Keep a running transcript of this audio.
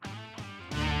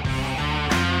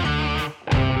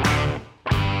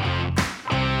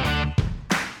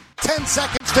10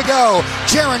 seconds to go.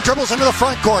 Jaron dribbles into the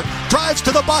front court, drives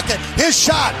to the bucket. His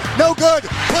shot, no good.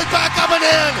 Put back up and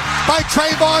in by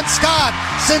Trayvon Scott.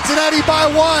 Cincinnati by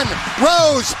 1.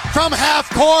 Rose from half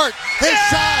court. His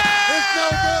shot is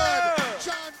no good.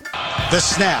 The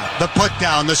snap, the put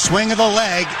down, the swing of the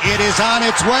leg. It is on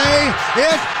its way.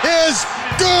 It is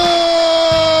good.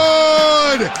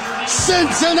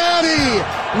 Cincinnati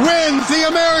wins the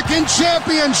American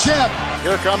Championship.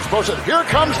 Here comes Bosa. Here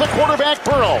comes the quarterback,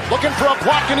 Burrow. Looking for a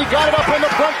block, and he got it up in the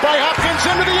front by Hopkins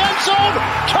into the end zone.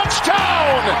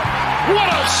 Touchdown! What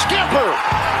a skipper!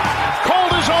 Called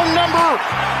his own number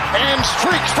and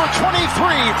streaks for 23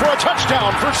 for a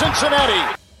touchdown for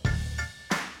Cincinnati.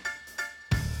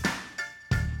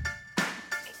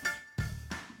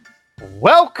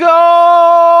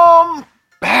 Welcome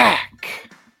back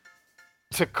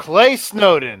to Clay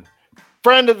Snowden,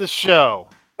 friend of the show.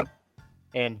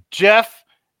 And Jeff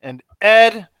and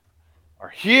Ed are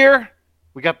here.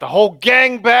 We got the whole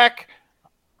gang back.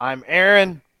 I'm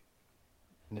Aaron,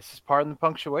 and this is Pardon the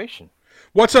Punctuation.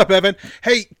 What's up, Evan?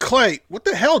 Hey, Clay, what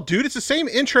the hell, dude? It's the same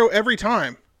intro every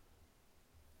time.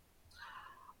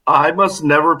 I must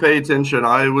never pay attention.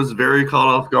 I was very caught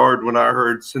off guard when I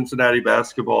heard Cincinnati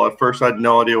basketball. At first, I had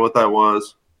no idea what that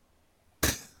was.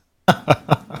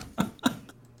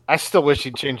 I still wish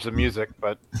he'd change the music,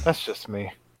 but that's just me.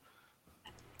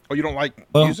 Oh, you don't like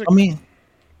Well, music? I mean,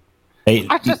 hey,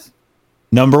 I just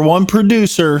number one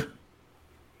producer,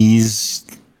 he's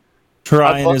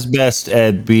trying his best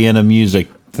at being a music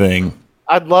thing.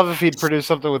 I'd love if he'd produce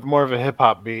something with more of a hip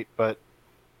hop beat, but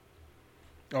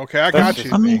Okay, I got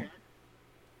you. I mean,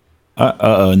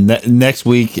 next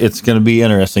week it's going to be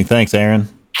interesting. Thanks, Aaron.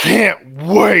 can't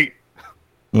wait.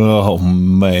 Oh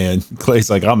man, Clay's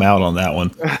like, I'm out on that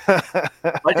one.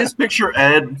 I just picture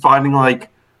Ed finding like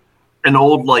an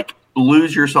old like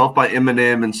 "Lose Yourself" by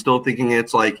Eminem and still thinking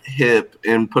it's like hip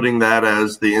and putting that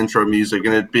as the intro music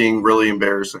and it being really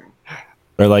embarrassing.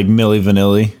 Or like Milli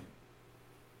Vanilli.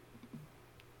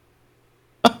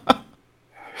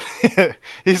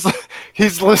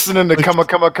 He's listening to Come a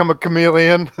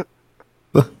Chameleon.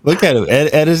 Look at him.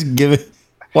 Ed is giving.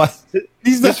 What?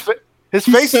 His He's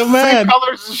face so is the mad. same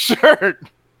color as his shirt.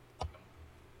 If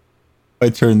I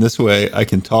turn this way, I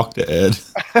can talk to Ed.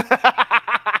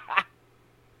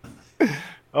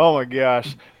 Oh my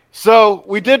gosh. So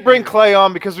we did bring Clay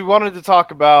on because we wanted to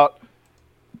talk about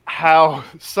how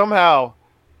somehow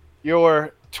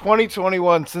your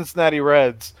 2021 Cincinnati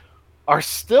Reds are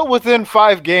still within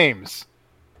 5 games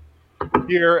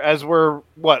here as we're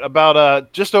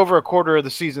about just over a quarter of the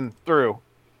season through,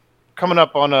 coming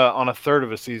up on a third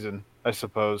of a season, I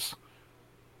suppose.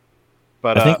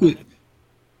 But I think we.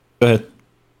 Go ahead.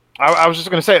 I was just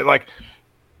going to say, like,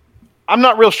 I'm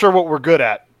not real sure what we're good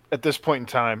at this point in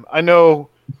time. I know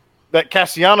that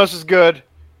Castellanos is good.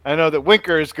 I know that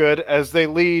Winker is good as they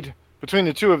lead between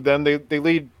the two of them. They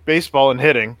lead baseball in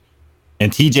hitting.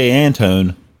 And TJ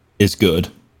Antone is good.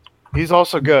 He's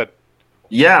also good.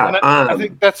 Yeah, And I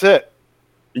think that's it.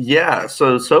 Yeah,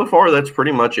 so far that's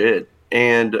pretty much it.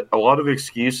 And a lot of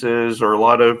excuses or a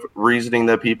lot of reasoning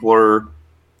that people are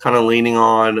kind of leaning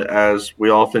on, as we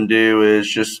often do, is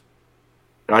just,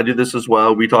 and I do this as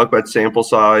well, we talk about sample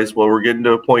size. Well, we're getting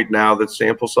to a point now that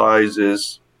sample size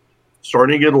is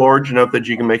starting to get large enough that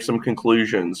you can make some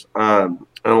conclusions. And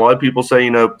a lot of people say,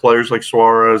 players like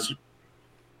Suarez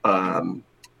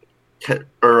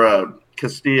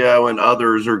Castillo and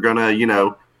others are going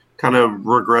to, kind of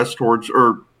regress towards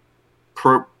or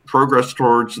progress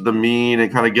towards the mean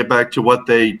and kind of get back to what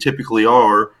they typically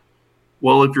are.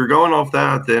 Well, if you're going off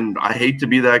that, then I hate to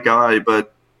be that guy,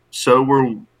 but so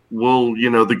will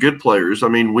the good players. I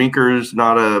mean, Winker's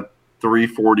not a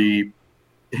 340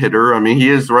 hitter. I mean, he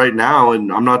is right now,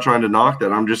 and I'm not trying to knock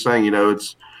that. I'm just saying,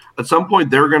 it's at some point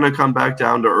they're going to come back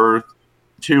down to earth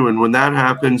too. And when that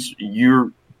happens,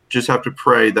 you just have to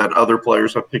pray that other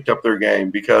players have picked up their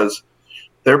game because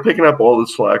they're picking up all the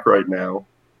slack right now.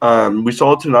 We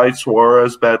saw tonight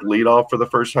Suarez bat leadoff for the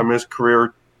first time in his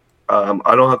career.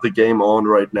 I don't have the game on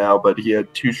right now, but he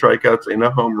had 2 strikeouts and a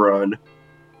home run.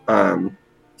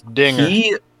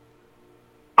 Dinger.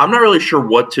 I'm not really sure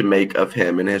what to make of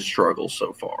him and his struggles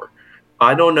so far.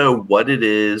 I don't know what it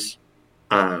is.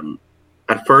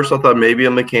 At first, I thought maybe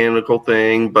a mechanical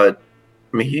thing, but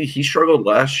I mean, he struggled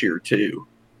last year too.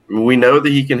 I mean, we know that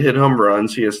he can hit home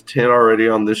runs. He has 10 already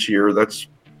on this year.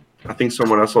 I think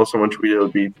I saw someone tweet it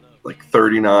would be like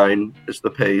 39 is the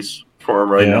pace for him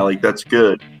right now. Like, that's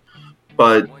good.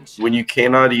 But when you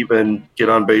cannot even get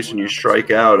on base and you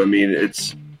strike out, I mean,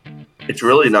 it's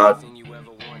really not.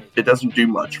 It doesn't do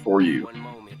much for you.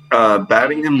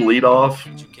 Batting him leadoff,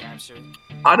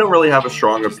 I don't really have a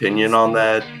strong opinion on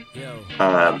that.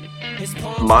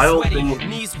 My whole thing.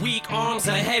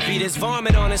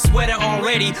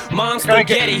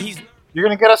 You're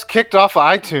gonna get us kicked off of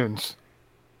iTunes.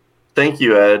 Thank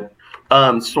you, Ed.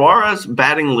 Suarez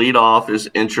batting leadoff is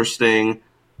interesting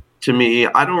to me.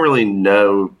 I don't really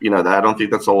know, that. I don't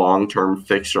think that's a long-term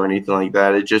fix or anything like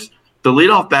that. It just the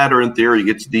leadoff batter in theory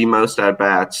gets the most at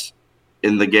bats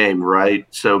in the game, right?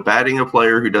 So batting a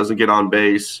player who doesn't get on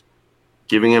base,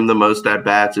 giving him the most at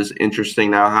bats is interesting.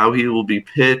 Now, how he will be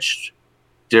pitched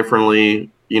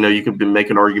differently, you could make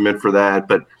an argument for that.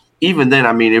 But even then,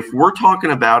 I mean, if we're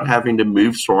talking about having to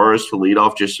move Suarez to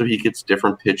leadoff just so he gets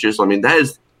different pitches, I mean, that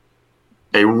is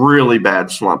a really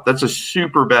bad slump. That's a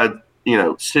super bad,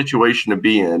 situation to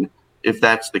be in if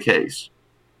that's the case.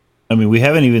 I mean, we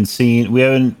haven't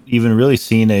even really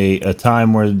seen a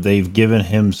time where they've given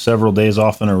him several days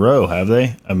off in a row, have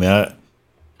they? I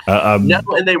mean, no,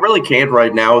 and they really can't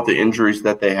right now with the injuries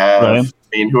that they have. Right.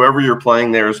 I mean, whoever you're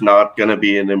playing there is not going to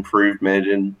be an improvement,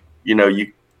 and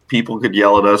people could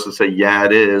yell at us and say, "Yeah,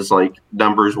 it is," like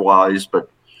numbers wise. But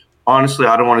honestly,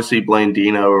 I don't want to see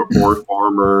Blandino or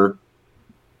Farmer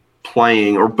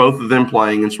playing, or both of them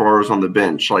playing, and Suarez on the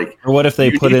bench. Like, or what if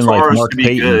they put in Suarez like Mark to be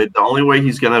Payton? Good. The only way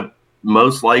he's going to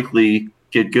most likely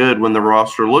get good when the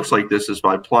roster looks like this is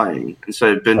by playing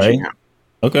instead of benching him.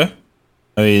 Okay,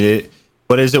 I mean,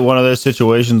 but is it one of those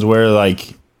situations where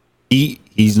like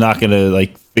he's not going to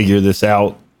like figure this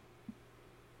out?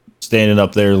 Standing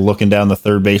up there, looking down the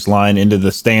third base line into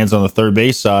the stands on the third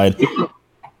base side,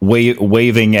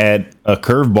 waving at a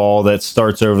curveball that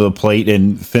starts over the plate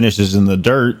and finishes in the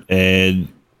dirt, and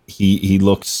he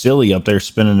looks silly up there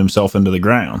spinning himself into the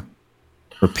ground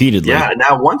repeatedly. Yeah,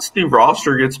 now once the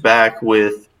roster gets back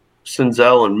with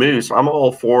Senzel and Moose, I'm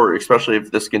all for, especially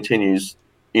if this continues,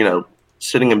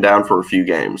 sitting him down for a few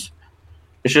games.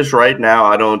 It's just right now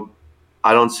I don't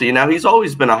see. Now, he's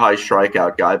always been a high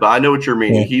strikeout guy, but I know what you're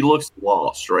meaning. Yeah. He looks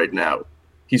lost right now.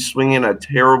 He's swinging at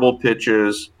terrible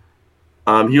pitches.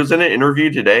 He was in an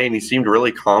interview today, and he seemed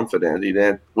really confident. He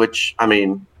didn't, which, I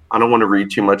mean, I don't want to read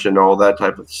too much into all that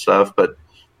type of stuff, but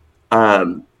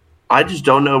I just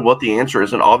don't know what the answer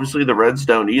is. And obviously the Reds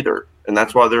don't either. And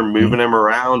that's why they're moving him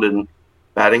around and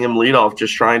batting him leadoff,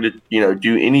 just trying to,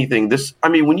 do anything.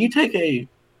 When you take a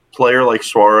player like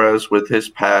Suarez with his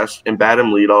past and bat him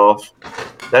leadoff,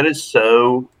 that is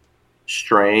so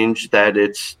strange that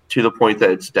it's to the point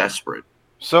that it's desperate.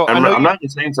 So I'm not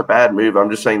just saying it's a bad move. I'm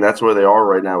just saying that's where they are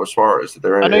right now with Suarez.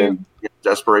 They're in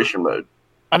desperation mode.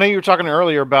 I know you were talking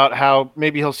earlier about how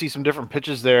maybe he'll see some different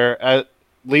pitches there at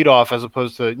leadoff as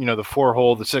opposed to, the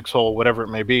 4-hole, the 6-hole, whatever it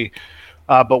may be.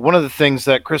 But one of the things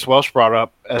that Chris Welsh brought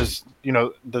up as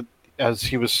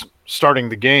he was starting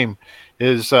the game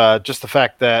is just the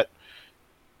fact that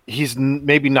he's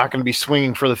maybe not going to be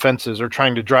swinging for the fences or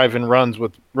trying to drive in runs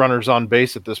with runners on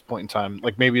base at this point in time.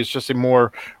 Like maybe it's just a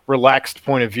more relaxed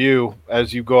point of view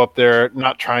as you go up there,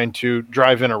 not trying to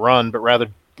drive in a run, but rather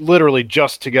literally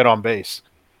just to get on base.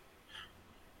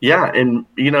 Yeah, and,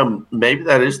 maybe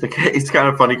that is the case. It's kind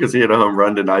of funny because he hit a home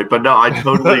run tonight. But, no, I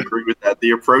totally agree with that.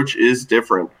 The approach is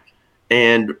different.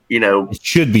 And, it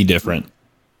should be different.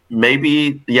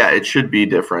 Maybe, it should be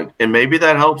different. And maybe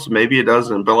that helps. Maybe it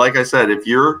doesn't. But like I said, if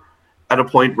you're at a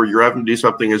point where you're having to do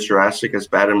something as drastic as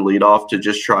bat him leadoff to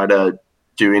just try to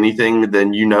do anything,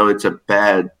 then it's a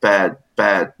bad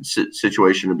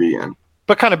situation to be in.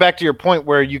 But kind of back to your point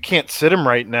where you can't sit him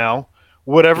right now,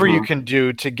 whatever you can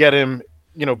do to get him,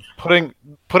 putting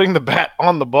the bat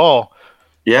on the ball.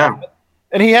 Yeah.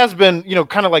 And he has been,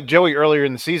 kind of like Joey earlier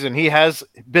in the season, he has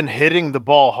been hitting the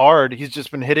ball hard. He's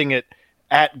just been hitting it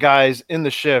at guys in the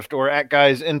shift or at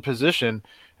guys in position.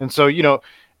 And so,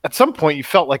 at some point you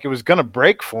felt like it was going to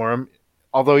break for him,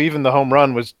 although even the home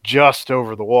run was just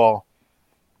over the wall.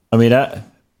 I mean,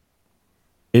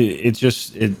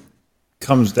 it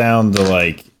comes down to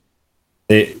like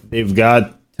they've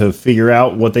got to figure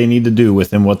out what they need to do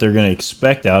with him, what they're going to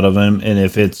expect out of him. And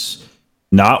if it's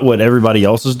not what everybody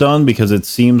else has done, because it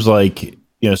seems like,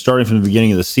 starting from the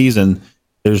beginning of the season,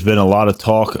 there's been a lot of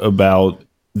talk about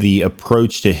the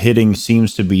approach to hitting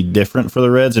seems to be different for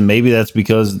the Reds. And maybe that's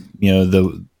because,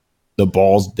 the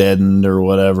ball's deadened or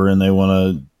whatever. And they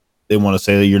want to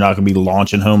say that you're not going to be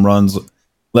launching home runs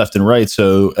left and right.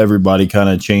 So everybody kind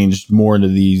of changed more into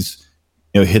these,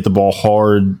 hit the ball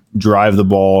hard, drive the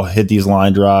ball, hit these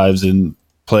line drives, and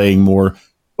playing more,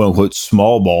 quote unquote,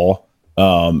 small ball.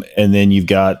 And then you've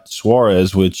got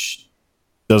Suarez, which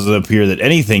doesn't appear that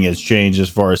anything has changed as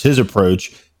far as his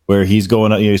approach, where he's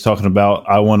going, he's talking about,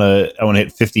 I want to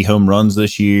hit 50 home runs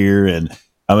this year, and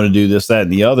I'm going to do this, that,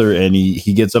 and the other. And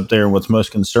he gets up there, and what's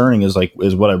most concerning is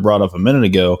what I brought up a minute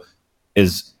ago,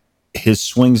 is his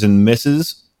swings and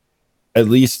misses. At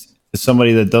least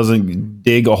somebody that doesn't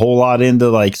dig a whole lot into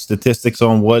like statistics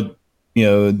on what,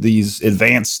 these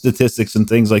advanced statistics and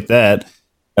things like that.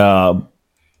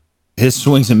 His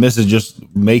swings and misses just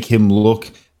make him look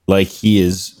like he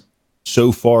is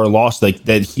so far lost, like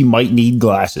that he might need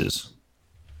glasses.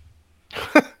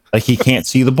 Like he can't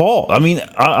see the ball. I mean,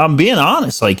 I'm being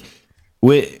honest. Like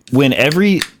when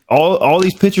all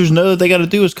these pitchers know that they got to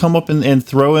do is come up and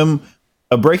throw him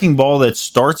a breaking ball that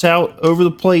starts out over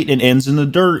the plate and ends in the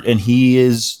dirt, and he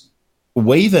is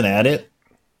waving at it.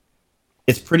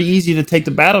 It's pretty easy to take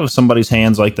the bat out of somebody's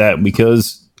hands like that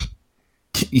because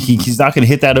he's not going to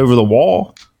hit that over the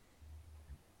wall.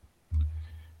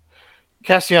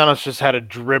 Castellanos just had a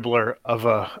dribbler of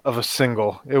a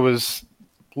single. It was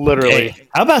literally. Hey,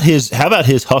 how about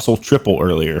his hustle triple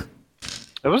earlier?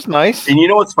 It was nice. And you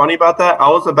know what's funny about that? I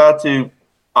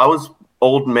was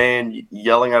old man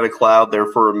yelling at a cloud there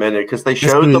for a minute because they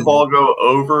showed the ball go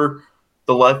over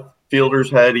the left fielder's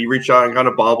head. He reached out and kind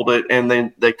of bobbled it, and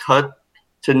then they cut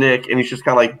to Nick, and he's just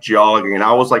kind of like jogging. And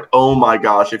I was like, oh my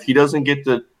gosh, if he doesn't get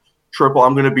the triple,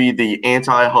 I'm going to be the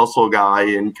anti-hustle guy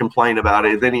and complain about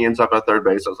it. Then he ends up at third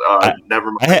base. I was like,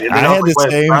 never mind. I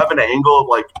had an angle of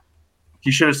like he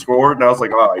should have scored, and I was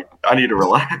like, I need to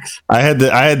relax. I had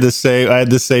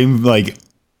the same like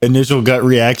initial gut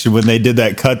reaction when they did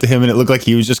that cut to him, and it looked like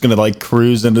he was just going to like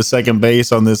cruise into second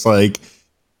base on this like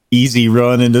easy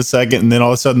run into second, and then all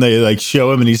of a sudden they like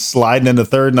show him and he's sliding into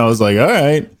third, and I was like, all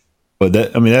right. But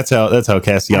that's how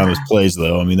Castellanos plays,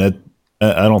 though. I mean, that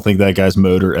I don't think that guy's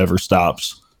motor ever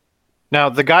stops. Now,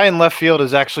 the guy in left field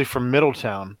is actually from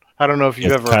Middletown. I don't know if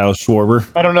you've ever Kyle Schwarber.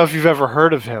 I don't know if you've ever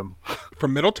heard of him.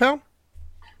 From Middletown?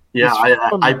 Yeah,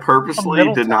 I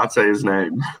purposely did not say his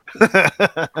name.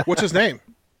 What's his name?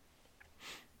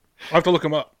 I'll have to look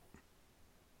him up.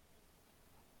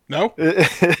 No?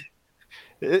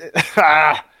 There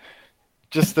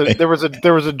was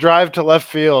a drive to left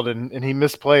field and he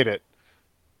misplayed it.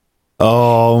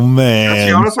 Oh man!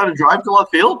 Castellanos had a drive to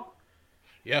left field.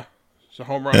 Yeah, it's a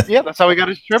home run. Yeah, that's how he got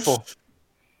his triple.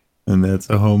 And that's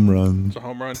a home run. It's a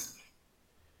home run.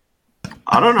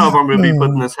 I don't know if I'm going to be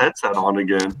putting this headset on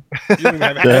again. You don't even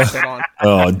have a headset on.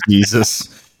 Oh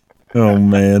Jesus! Oh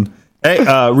man! Hey,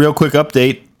 real quick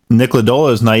update: Nick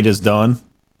Lodolo's night is done.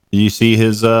 Did you see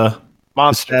his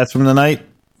Monster stats from the night?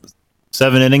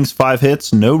 7 innings, 5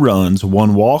 hits, no runs,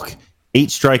 1 walk, 8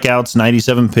 strikeouts,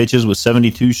 97 pitches with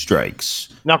 72 strikes.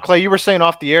 Now, Clay, you were saying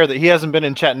off the air that he hasn't been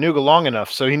in Chattanooga long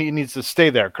enough, so he needs to stay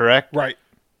there, correct? Right.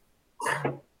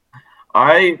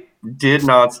 I did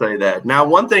not say that. Now,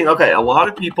 one thing, okay, a lot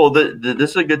of people,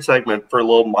 this is a good segment for a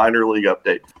little minor league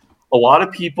update. A lot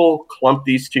of people clump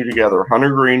these two together,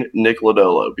 Hunter Green, Nick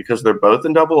Lodolo, because they're both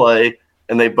in AA,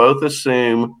 and they both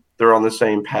assume they're on the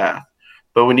same path.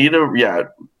 But we need to,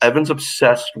 Evan's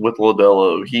obsessed with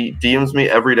Lodolo. He DMs me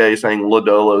every day saying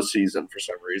Lodolo season for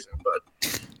some reason.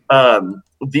 But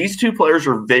these two players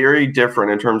are very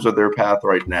different in terms of their path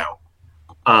right now.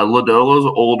 Lodolo's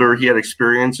older. He had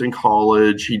experience in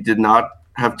college. He did not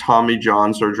have Tommy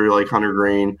John surgery like Hunter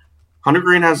Green. Hunter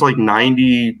Green has like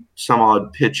 90 some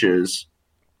odd pitches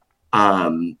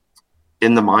in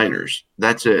the minors.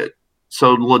 That's it.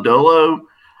 So Lodolo,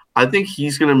 I think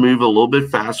he's going to move a little bit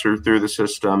faster through the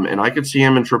system, and I could see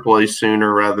him in AAA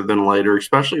sooner rather than later,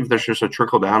 especially if there's just a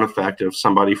trickle-down effect of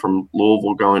somebody from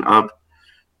Louisville going up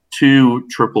to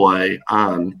AAA,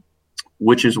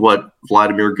 which is what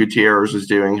Vladimir Gutierrez is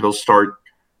doing. He'll start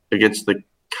against the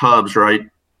Cubs, right,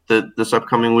 this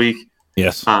upcoming week.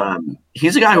 Yes.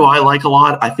 He's a guy who I like a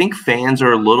lot. I think fans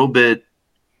are a little bit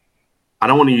 – I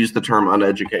don't want to use the term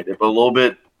uneducated, but a little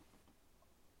bit –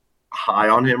 high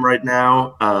on him right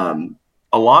now.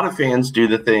 A lot of fans do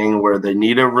the thing where they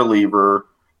need a reliever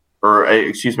or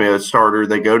a starter.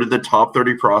 They go to the top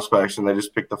 30 prospects and they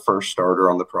just pick the first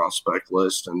starter on the prospect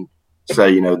list and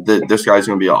say, this guy's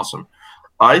going to be awesome.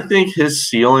 I think his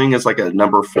ceiling is like a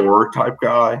number 4 type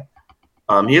guy.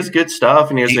 He has good stuff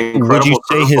and he has an incredible.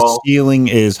 Would you say his ceiling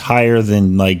is higher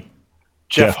than like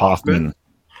Jeff Hoffman?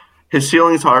 His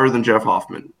ceiling is higher than Jeff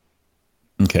Hoffman.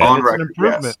 Okay. On record,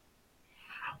 improvement. yes.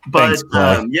 But Thanks,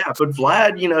 but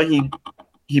Vlad,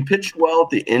 he pitched well at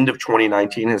the end of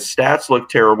 2019. His stats looked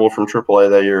terrible from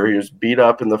AAA that year. He was beat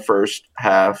up in the first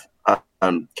half.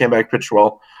 Came back, pitched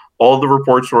well. All the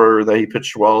reports were that he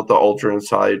pitched well at the alternate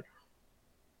side,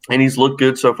 and he's looked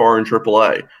good so far in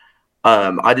AAA.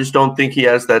 I just don't think he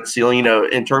has that ceiling.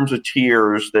 In terms of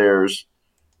tiers, there's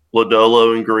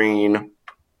Lodolo and Green,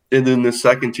 and then the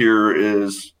second tier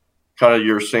is kind of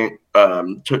your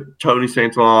Tony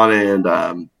Santillan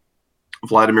and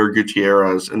Vladimir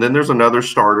Gutierrez. And then there's another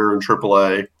starter in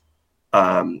AAA,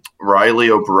 Riley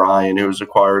O'Brien, who was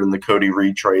acquired in the Cody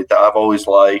Reed trade that I've always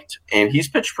liked. And he's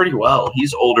pitched pretty well.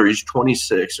 He's older. He's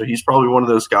 26. So he's probably one of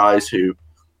those guys who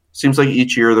seems like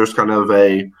each year there's kind of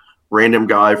a random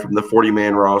guy from the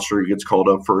 40-man roster who gets called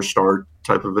up for a start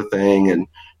type of a thing. And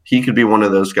he could be one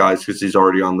of those guys because he's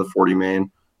already on the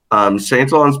 40-man.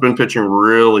 Santillan's been pitching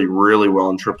really, really well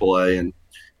in AAA. And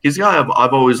he's a guy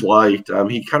I've always liked.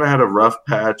 He kind of had a rough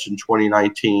patch in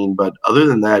 2019, but other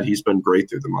than that, he's been great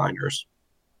through the minors.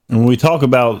 And when we talk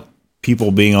about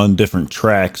people being on different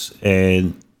tracks,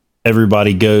 and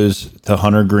everybody goes to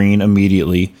Hunter Green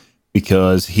immediately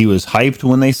because he was hyped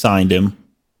when they signed him,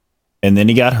 and then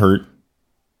he got hurt,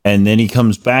 and then he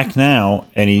comes back now,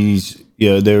 and he's,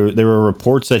 there were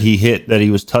reports that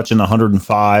he was touching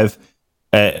 105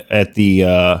 at the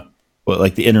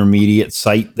the intermediate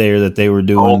site there that they were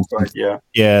doing.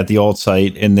 At the alt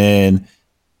site. And then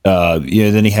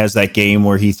then he has that game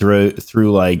where he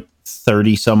threw like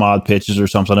 30 some odd pitches or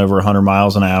something over 100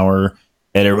 miles an hour,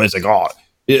 and everybody's like, oh,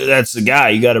 that's the guy,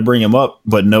 you got to bring him up.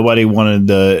 But nobody wants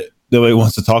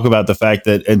to talk about the fact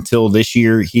that until this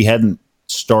year he hadn't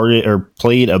started or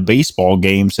played a baseball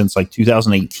game since like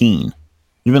 2018.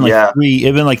 Even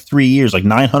like 3 years, like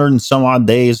 900 and some odd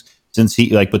days since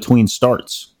he, like, between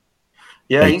starts.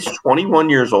 Yeah, he's 21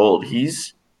 years old.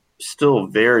 He's still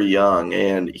very young,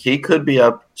 and he could be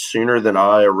up sooner than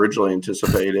I originally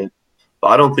anticipated. But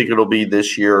I don't think it'll be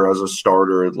this year as a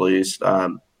starter, at least.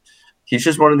 He's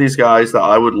just one of these guys that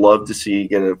I would love to see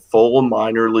get a full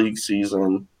minor league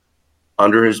season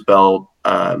under his belt,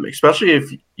 especially if,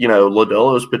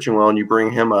 Lodolo is pitching well and you bring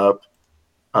him up.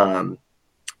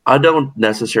 I don't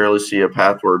necessarily see a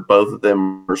path where both of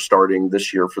them are starting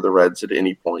this year for the Reds at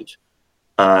any point.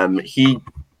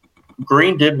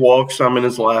 Green did walk some in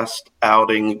his last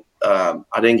outing. I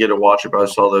didn't get to watch it, but I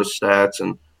saw those stats.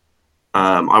 And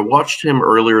I watched him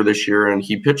earlier this year, and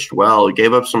he pitched well. He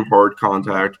gave up some hard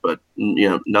contact, but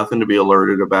nothing to be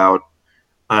alerted about.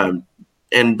 And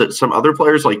some other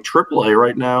players like AAA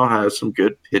right now has some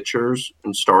good pitchers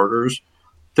and starters.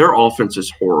 Their offense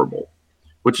is horrible,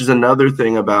 which is another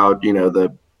thing about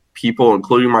the people,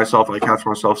 including myself. I catch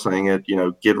myself saying it.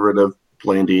 Get rid of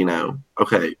Blandino.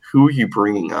 Okay, who are you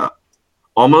bringing up?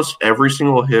 Almost every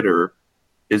single hitter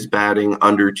is batting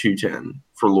under 210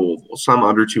 for Louisville, some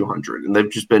under 200, and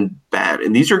they've just been bad.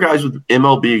 And these are guys with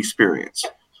MLB experience.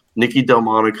 Nicky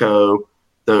Delmonico,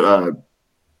 the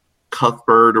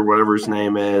Cuthbert or whatever his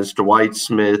name is, Dwight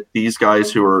Smith, these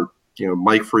guys who are,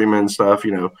 Mike Freeman stuff,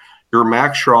 your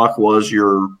Max Schrock was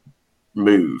your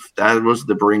move. That was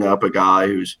to bring up a guy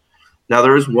who's – now,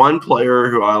 there is one player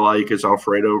who I like is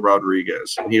Alfredo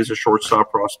Rodriguez, and he is a shortstop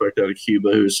prospect out of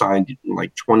Cuba who signed in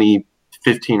like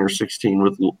 2015 or 16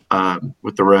 with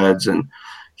the Reds, and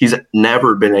he's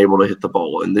never been able to hit the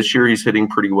ball. And this year he's hitting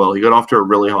pretty well. He got off to a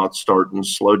really hot start and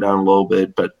slowed down a little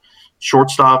bit, but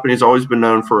shortstop, and he's always been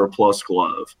known for a plus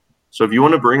glove. So if you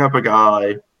want to bring up a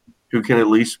guy who can at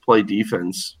least play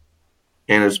defense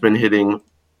and has been hitting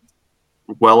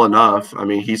well enough, I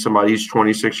mean, he's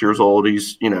 26 years old.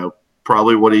 He's,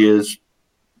 probably what he is,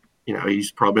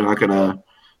 he's probably not going to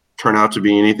turn out to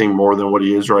be anything more than what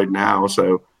he is right now.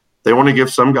 So they want to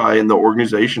give some guy in the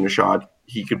organization a shot.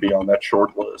 He could be on that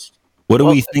short list. What do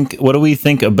we think? What do we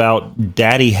think about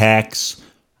Daddy Hacks,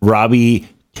 Robbie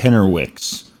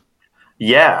Tennerwicks?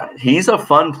 Yeah, he's a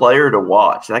fun player to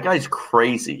watch. That guy's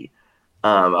crazy.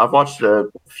 I've watched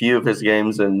a few of his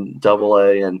games in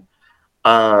AA, and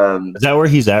is that where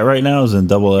he's at right now? Is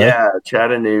in AA? Yeah,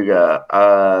 Chattanooga.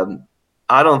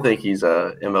 I don't think he's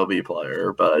a MLB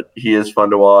player, but he is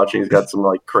fun to watch. He's got some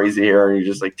like crazy hair, and he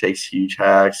just like takes huge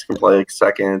hacks, can play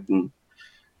second, and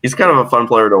he's kind of a fun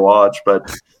player to watch.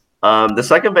 But the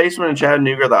second baseman in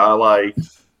Chattanooga that I like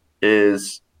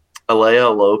is Alea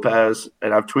Lopez,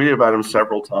 and I've tweeted about him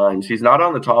several times. He's not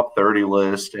on the top 30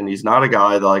 list, and he's not a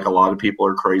guy that like a lot of people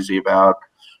are crazy about,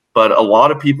 but a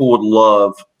lot of people would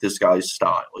love this guy's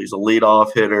style. He's a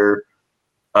leadoff hitter.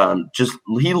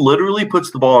 He literally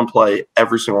puts the ball in play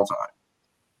every single time,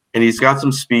 and he's got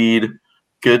some speed,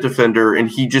 good defender, and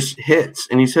he just hits,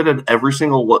 and he's hit at every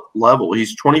single level.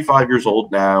 He's 25 years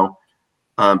old now,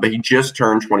 but he just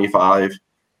turned 25,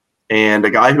 and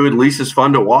a guy who at least is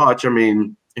fun to watch. I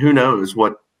mean, who knows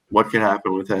what can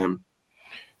happen with him?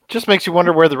 Just makes you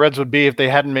wonder where the Reds would be if they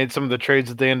hadn't made some of the trades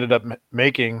that they ended up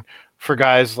making for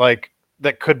guys like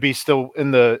that could be still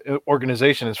in the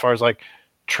organization, as far as like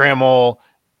Trammell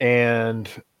and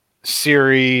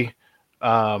Siri,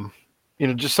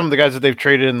 just some of the guys that they've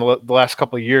traded in the last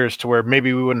couple of years to where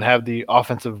maybe we wouldn't have the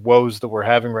offensive woes that we're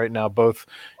having right now, both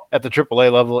at the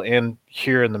AAA level and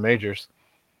here in the majors.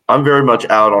 I'm very much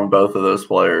out on both of those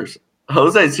players.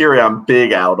 Jose Siri, I'm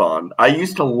big out on. I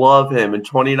used to love him in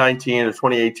 2019 and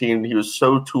 2018. He was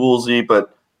so toolsy,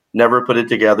 but never put it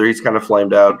together. He's kind of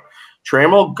flamed out.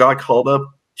 Trammell got called up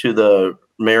to the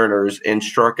Mariners and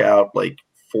struck out like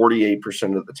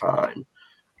 48% of the time.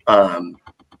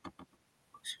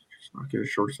 Not get a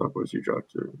shortstop. Was he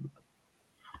dropped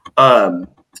to?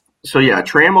 So yeah,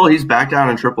 Trammell, he's back down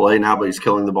in AAA now, but he's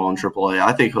killing the ball in AAA.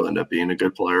 I think he'll end up being a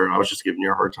good player. I was just giving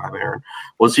you a hard time, Aaron.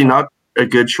 Was he not a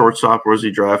good shortstop, or was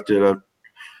he drafted?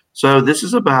 So this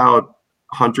is about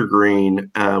Hunter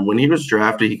Green. When he was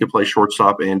drafted, he could play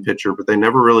shortstop and pitcher, but they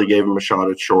never really gave him a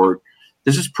shot at short.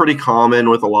 This is pretty common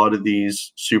with a lot of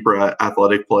these super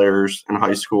athletic players in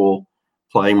high school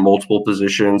playing multiple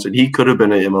positions, and he could have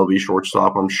been an MLB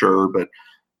shortstop, I'm sure, but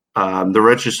the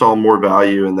Reds just saw more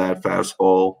value in that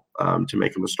fastball to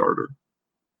make him a starter.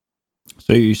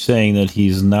 So you're saying that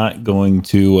he's not going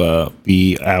to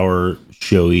be our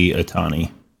Shohei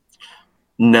Ohtani?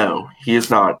 No, he is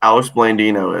not. Alex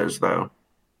Blandino is, though.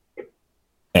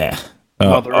 Yeah.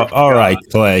 All right,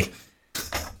 Clay.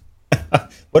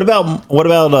 What about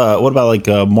like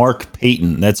Mark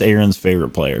Payton? That's Aaron's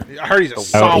favorite player. I heard he's a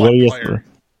solid player.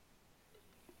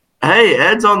 Hey,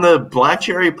 Ed's on the Black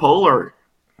Cherry Polar.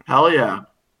 Hell yeah.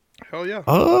 Hell yeah.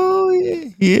 Oh yeah,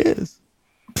 he is.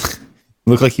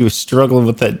 Looked like he was struggling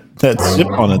with that sip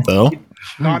on it though.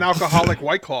 Non-alcoholic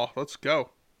White Claw. Let's go.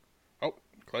 Oh,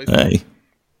 Clay's hey.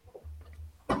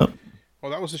 Well,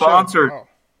 that was the sponsored. Show. Oh.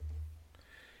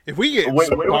 If we get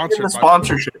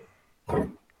sponsorship, we're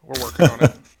working on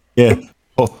it. Yeah.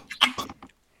 Oh.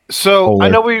 So I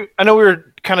know we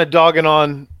were kind of dogging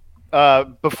on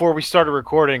before we started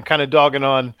recording, kind of dogging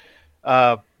on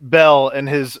Bell and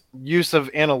his use of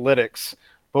analytics.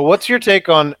 But what's your take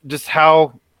on just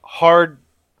how hard,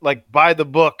 like by the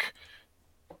book,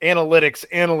 analytics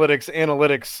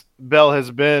Bell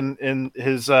has been in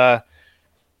his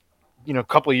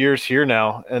couple of years here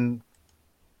now, and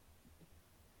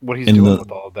what he's doing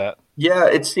with all of that? Yeah,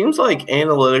 it seems like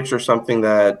analytics are something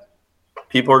that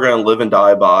people are going to live and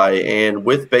die by. And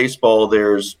with baseball,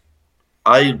 there's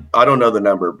I don't know the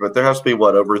number, but there has to be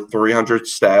over 300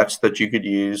 stats that you could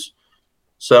use.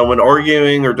 So when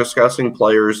arguing or discussing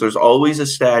players, there's always a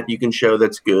stat you can show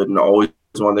that's good and always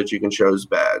one that you can show is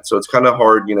bad. So it's kind of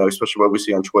hard, especially what we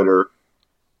see on Twitter.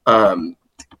 And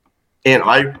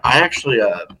I actually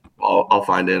I'll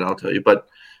find it and I'll tell you. But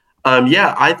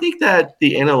yeah, I think that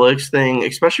the analytics thing,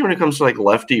 especially when it comes to like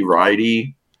lefty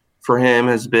righty, for him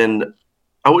has been,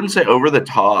 I wouldn't say over the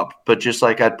top, but just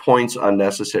like at points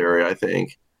unnecessary, I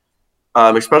think.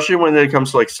 Especially when it comes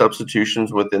to like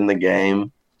substitutions within the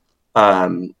game.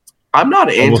 I'm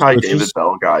not an anti-David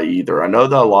Bell guy either. I know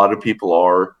that a lot of people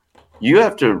are. You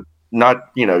have to not,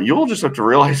 you'll just have to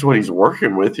realize what he's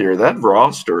working with here. That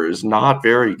roster is not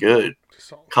very good.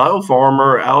 Kyle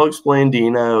Farmer, Alex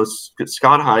Blandino,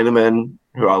 Scott Heineman,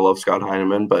 who I love Scott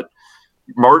Heineman, but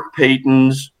Mark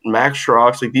Payton's, Max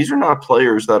Schrock's, like these are not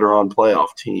players that are on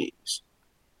playoff teams.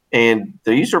 And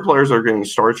these are players that are getting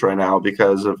starts right now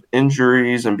because of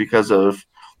injuries and because of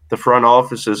the front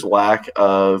office's lack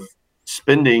of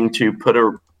spending to put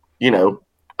a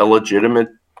legitimate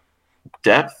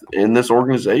depth in this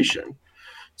organization.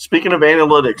 Speaking of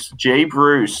analytics, Jay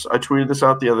Bruce, I tweeted this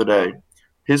out the other day.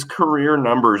 His career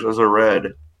numbers as a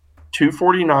Red,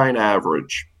 249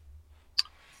 average,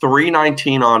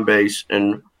 319 on base,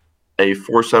 and a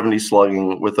 470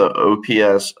 slugging with an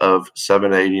OPS of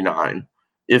 789.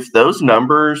 If those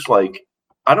numbers, like,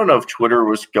 I don't know if Twitter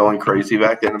was going crazy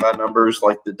back then about numbers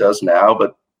like it does now,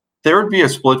 but there would be a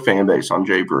split fan base on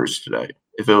Jay Bruce today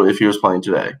if he was playing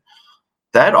today.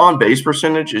 That on-base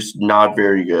percentage is not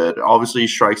very good. Obviously, he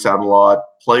strikes out a lot.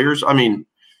 Players, I mean,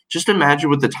 just imagine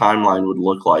what the timeline would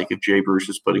look like if Jay Bruce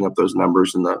is putting up those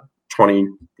numbers in the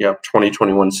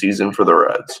 2021 season for the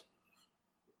Reds.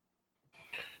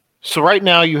 So right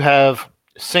now you have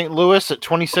St. Louis at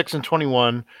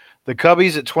 26-21, the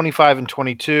Cubbies at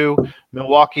 25-22,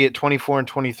 Milwaukee at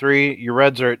 24-23, your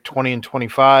Reds are at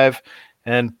 20-25,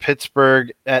 and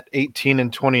Pittsburgh at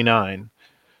 18-29.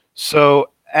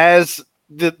 So as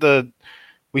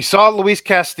we saw Luis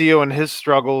Castillo and his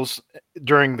struggles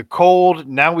during the cold.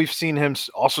 Now we've seen him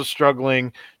also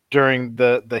struggling during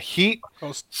the heat.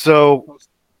 So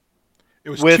it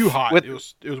was too hot. It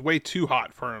was way too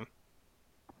hot for him.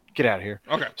 Get out of here.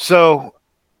 Okay. So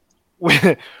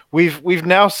we've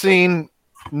now seen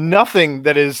nothing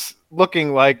that is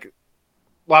looking like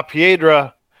La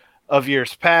Piedra of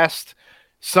years past.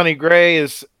 Sonny Gray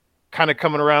is kind of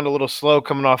coming around a little slow,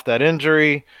 coming off that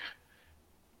injury.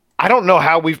 I don't know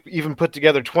how we've even put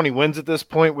together 20 wins at this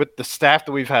point with the staff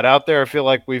that we've had out there. I feel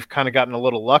like we've kind of gotten a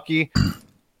little lucky.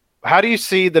 How do you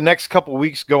see the next couple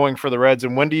weeks going for the Reds,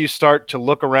 and when do you start to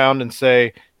look around and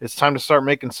say it's time to start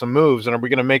making some moves? And are we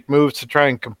going to make moves to try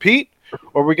and compete,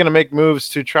 or are we going to make moves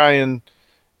to try and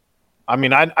 – I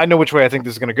mean, I know which way I think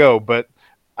this is going to go, but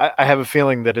I have a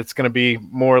feeling that it's going to be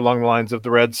more along the lines of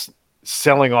the Reds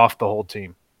selling off the whole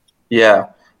team. Yeah.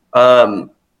 I'm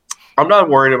not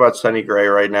worried about Sonny Gray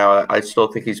right now. I still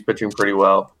think he's pitching pretty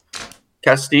well.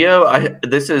 Castillo,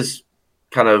 this is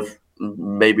kind of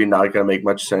maybe not going to make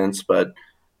much sense, but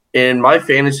in my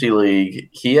fantasy league,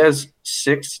 he has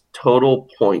 6 total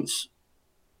points.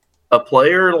 A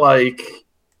player like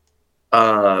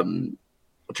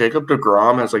Jacob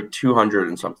deGrom has like 200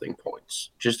 and something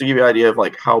points. Just to give you an idea of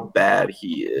like how bad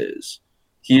he is.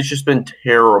 He's just been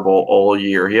terrible all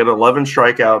year. He had 11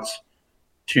 strikeouts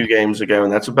 2 games ago,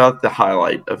 and that's about the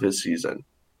highlight of his season.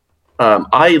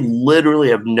 I literally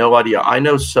have no idea. I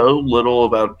know so little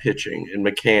about pitching and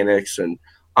mechanics, and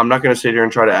I'm not going to sit here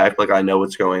and try to act like I know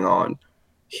what's going on.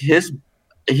 He's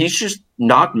just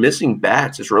not missing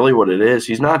bats is really what it is.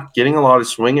 He's not getting a lot of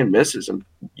swing and misses. And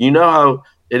you know how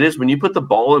it is when you put the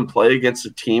ball in play against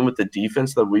a team with the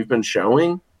defense that we've been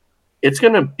showing, it's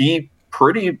going to be a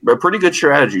pretty good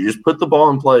strategy. Just put the ball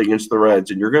in play against the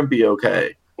Reds, and you're going to be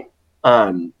okay.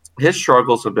 His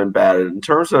struggles have been bad in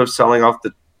terms of selling off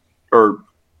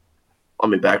let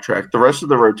me backtrack. The rest of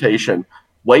the rotation,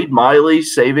 Wade Miley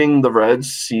saving the Reds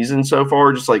season so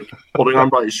far, just like holding on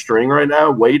by a string right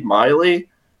now. Wade Miley,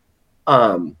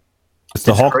 it's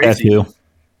the Hawk tattoo.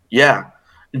 Yeah,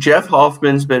 Jeff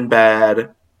Hoffman's been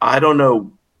bad. I don't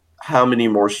know how many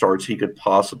more starts he could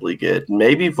possibly get.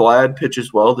 Maybe Vlad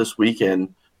pitches well this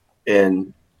weekend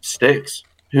and sticks.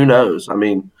 Who knows? I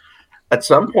mean, at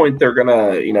some point they're going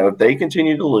to, if they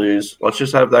continue to lose, let's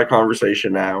just have that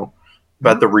conversation now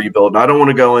about the rebuild. And I don't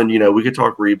want to go in, we could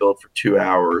talk rebuild for 2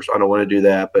 hours. I don't want to do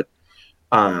that. But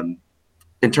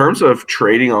in terms of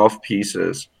trading off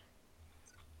pieces,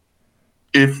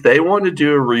 if they want to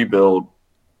do a rebuild,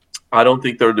 I don't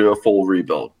think they'll do a full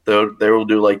rebuild. They will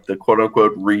do like the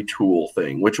quote-unquote retool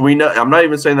thing, which we know. I'm not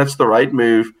even saying that's the right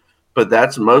move, but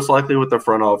that's most likely what the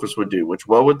front office would do,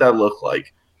 what would that look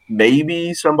like?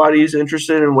 Maybe somebody's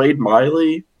interested in Wade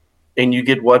Miley, and you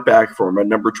get what back for him? A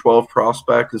number 12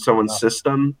 prospect in someone's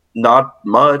system? Not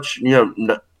much.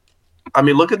 I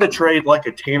mean, look at the trade like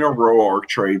a Tanner Roark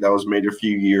trade that was made a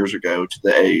few years ago to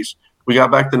the A's. We got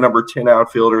back the number 10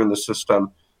 outfielder in the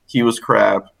system. He was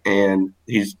crap, and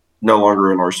he's no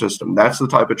longer in our system. That's the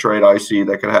type of trade I see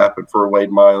that could happen for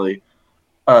Wade Miley.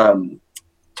 Tyler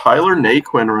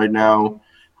Naquin right now,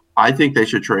 I think they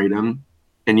should trade him.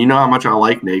 And you know how much I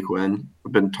like Naquin.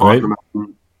 I've been talking about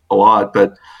him a lot,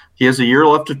 but he has a year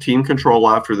left of team control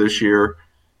after this year.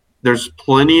 There's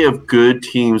plenty of good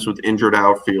teams with injured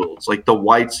outfields. Like the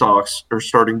White Sox are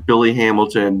starting Billy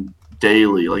Hamilton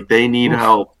daily. Like they need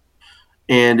help.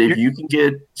 And if you can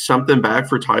get something back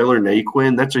for Tyler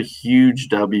Naquin, that's a huge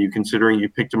W considering you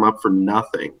picked him up for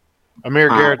nothing. Amir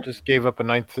Garrett just gave up a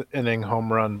 9th inning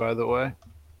home run, by the way.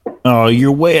 Oh,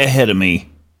 you're way ahead of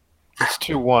me. It's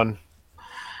 2-1.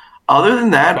 Other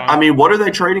than that, I mean, what are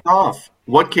they trading off?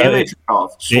 What can they trade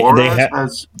off? Suarez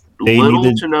has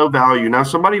little to no value. Now,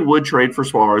 somebody would trade for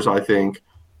Suarez, I think,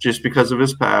 just because of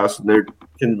his past. They're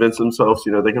convinced themselves,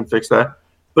 they can fix that.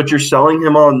 But you're selling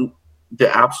him on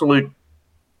the absolute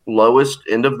lowest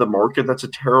end of the market. That's a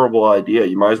terrible idea.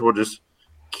 You might as well just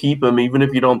keep him, even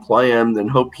if you don't play him, then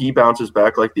hope he bounces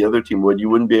back like the other team would. You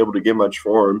wouldn't be able to get much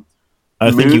for him. I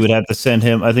think you would have to send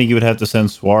him. I think you would have to send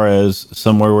Suarez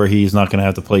somewhere where he's not going to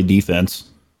have to play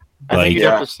defense. I think you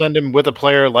have to send him with a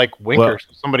player like Winker,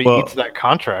 so somebody eats that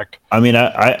contract. I mean,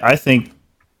 I think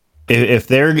if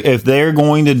they're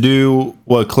going to do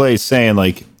what Clay's saying,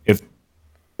 like if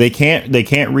they can't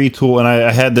retool. And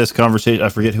I had this conversation. I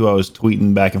forget who I was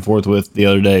tweeting back and forth with the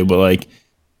other day, but like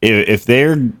if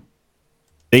they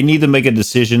need to make a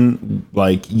decision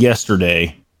like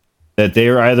yesterday that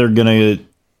they're either going to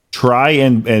try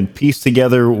and piece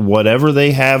together whatever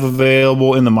they have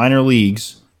available in the minor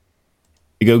leagues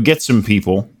to go get some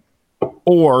people,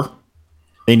 or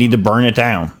they need to burn it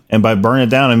down. And by burn it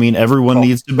down, I mean everyone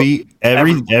needs to be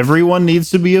everyone needs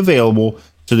to be available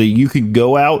so that you could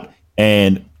go out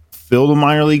and fill the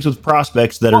minor leagues with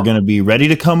prospects that are going to be ready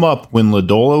to come up when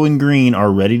Lodolo and Green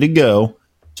are ready to go.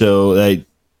 So that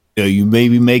you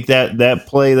maybe make that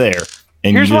play there.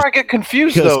 And here's where I get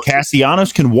confused, though.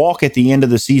 Castellanos can walk at the end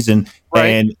of the season,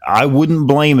 and I wouldn't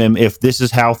blame him if this is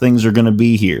how things are going to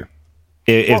be here.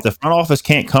 If the front office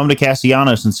can't come to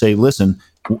Castellanos and say, listen,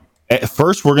 At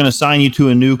first, we're going to sign you to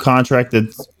a new contract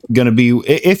that's going to be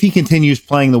if he continues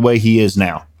playing the way he is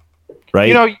now, right?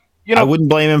 You know, I wouldn't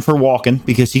blame him for walking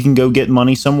because he can go get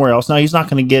money somewhere else. Now he's not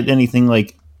going to get anything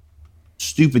like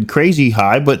stupid crazy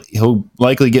high, but he'll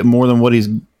likely get more than what he's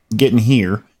getting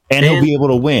here, and he'll be able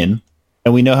to win.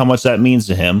 And we know how much that means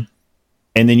to him.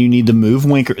 And then you need to move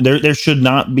Winker. There should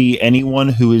not be anyone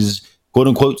who is quote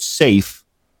unquote safe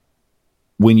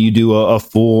when you do a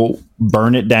full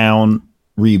burn it down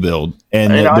rebuild,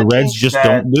 and the Reds just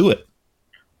don't do it.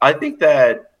 I think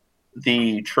that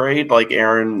the trade, like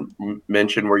Aaron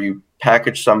mentioned, where you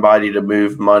package somebody to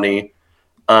move money,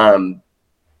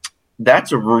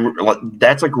 that's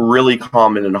like really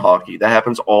common in hockey. That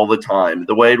happens all the time.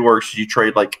 The way it works is you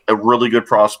trade like a really good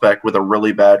prospect with a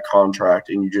really bad contract,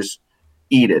 and you just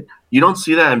eat it. You don't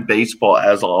see that in baseball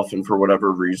as often for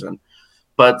whatever reason.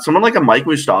 But someone like a Mike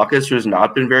Moustakas, who has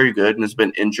not been very good and has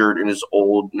been injured and is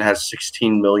old and has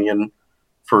 $16 million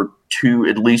for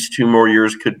at least 2 more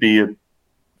years, could be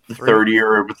the third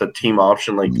year with a team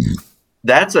option. Like,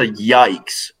 that's a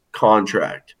yikes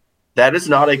contract. That is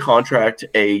not a contract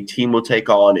a team will take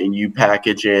on and you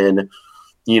package in,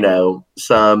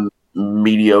 some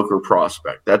mediocre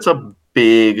prospect. That's a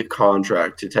big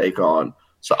contract to take on.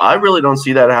 So I really don't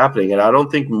see that happening, and I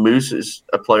don't think Moose is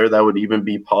a player that would even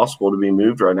be possible to be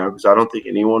moved right now because I don't think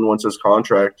anyone wants his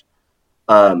contract.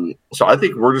 So I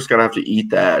think we're just going to have to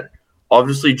eat that.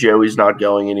 Obviously, Joey's not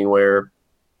going anywhere.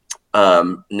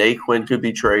 Naquin could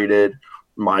be traded.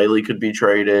 Miley could be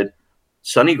traded.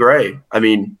 Sonny Gray, I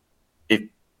mean, if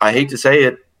I hate to say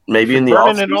it, maybe in the offseason.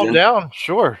 Burning it all down,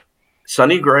 sure.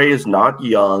 Sonny Gray is not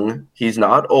young. He's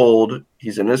not old.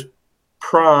 He's in his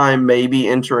prime, maybe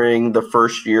entering the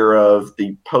first year of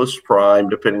the post-prime,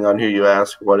 depending on who you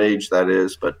ask what age that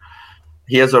is. But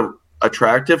he has a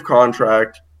attractive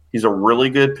contract. He's a really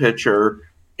good pitcher,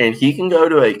 and he can go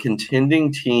to a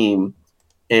contending team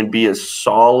and be a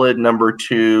solid number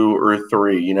 2 or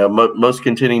 3. Most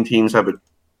contending teams have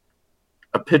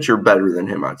a pitcher better than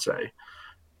him, I'd say.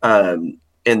 And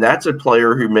that's a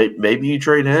player who maybe you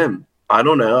trade him. I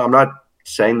don't know. I'm not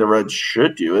saying the Reds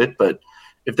should do it, but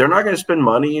if they're not going to spend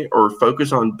money or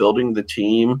focus on building the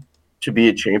team to be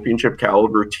a championship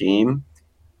caliber team,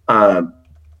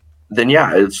 then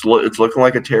yeah, it's looking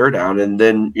like a teardown. And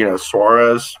then,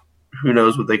 Suarez, who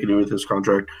knows what they can do with his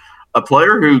contract. A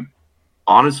player who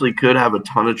honestly could have a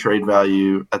ton of trade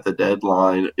value at the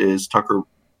deadline is Tucker.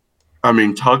 I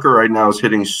mean, Tucker right now is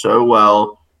hitting so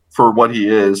well for what he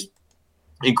is.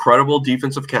 Incredible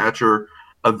defensive catcher,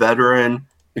 a veteran,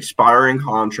 expiring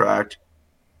contract.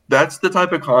 That's the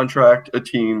type of contract a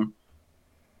team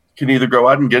can either go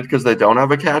out and get because they don't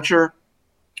have a catcher,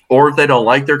 or if they don't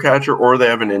like their catcher, or they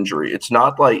have an injury. It's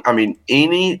not like,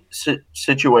 any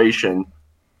situation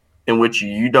in which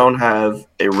you don't have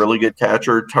a really good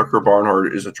catcher, Tucker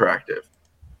Barnhart is attractive.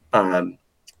 That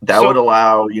would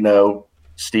allow,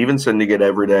 Stevenson to get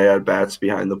everyday at bats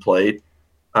behind the plate.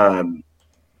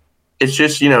 It's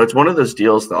just, it's one of those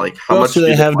deals that, like, how much do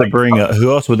they have to bring up?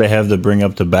 Who else would they have to bring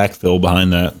up to backfill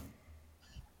behind that?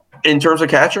 In terms of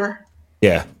catcher?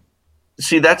 Yeah.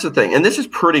 See, that's the thing. And this is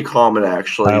pretty common,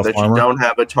 actually, Kyle that Farmer? you don't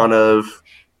have a ton of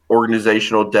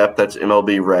organizational depth that's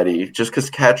MLB ready, just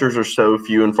because catchers are so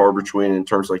few and far between in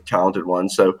terms of, like, talented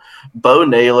ones. So Bo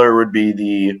Naylor would be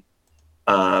the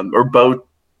or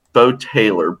Bo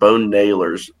Taylor, Bo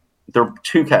Naylor's. They're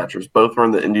 2 catchers. Both are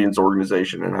in the Indians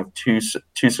organization and have two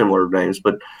similar names.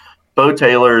 But Bo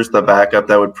Taylor is the backup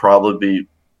that would probably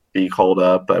be called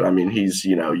up. But, he's,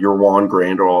 your Juan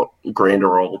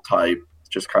Granderol type.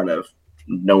 Just kind of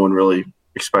no one really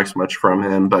expects much from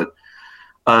him. But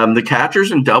the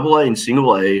catchers in AA and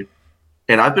single A,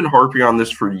 and I've been harping on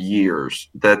this for years,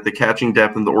 that the catching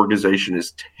depth in the organization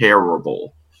is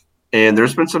terrible. And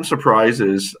there's been some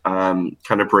surprises kind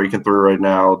of breaking through right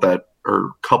now that are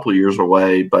a couple of years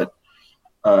away, but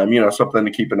something to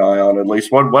keep an eye on at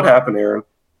least. What happened, Aaron?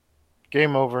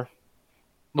 Game over.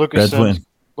 Lucas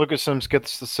Sims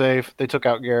gets the save. They took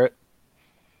out Garrett.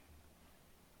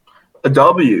 A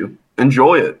W.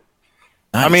 Enjoy it.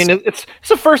 Nice. It's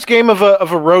the first game of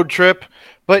a road trip,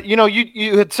 but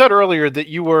you had said earlier that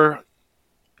you were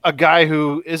a guy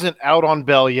who isn't out on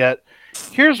Bell yet.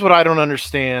 Here's what I don't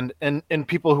understand, and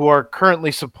people who are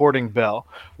currently supporting Bell.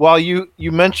 While you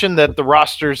mentioned that the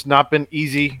roster's not been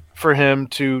easy for him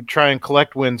to try and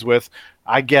collect wins with,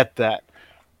 I get that.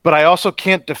 But I also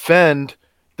can't defend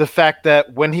the fact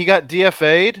that when he got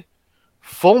DFA'd,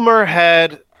 Fulmer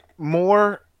had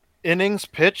more innings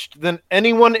pitched than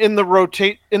anyone in the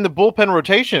bullpen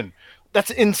rotation. That's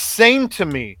insane to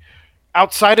me.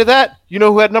 Outside of that,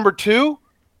 who had number 2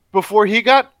 before he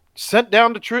got sent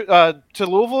down to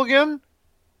Louisville again?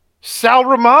 Sal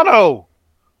Romano.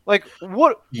 Like,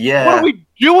 what are we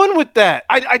doing with that?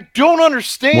 I don't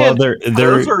understand. Well,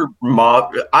 those are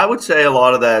mop. I would say a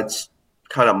lot of that's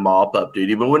kind of mop-up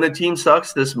duty. But when a team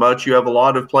sucks this much, you have a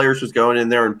lot of players who's going in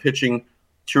there and pitching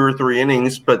 2 or 3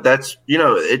 innings. But that's,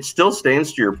 it still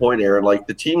stands to your point, Aaron. Like,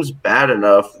 the team's bad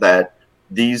enough that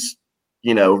these,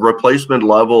 replacement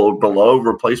level, below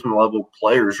replacement level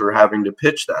players are having to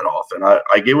pitch that often.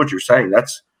 I get what you're saying.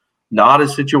 That's not a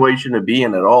situation to be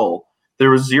in at all. There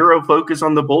was zero focus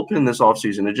on the bullpen this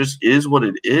offseason. It just is what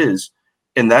it is.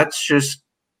 And that's just,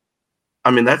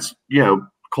 that's,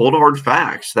 cold hard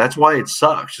facts. That's why it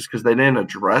sucks, just because they didn't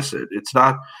address it. It's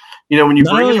not, when you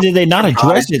not only did they not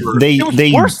address it,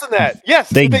 they worse than that. Yes,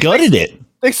 they gutted it.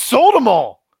 They sold them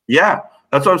all. Yeah,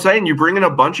 that's what I'm saying. You bring in a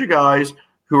bunch of guys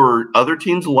who are other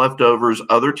teams' leftovers,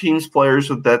 other teams' players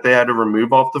that they had to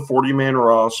remove off the 40-man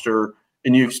roster,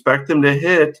 and you expect them to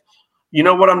hit. You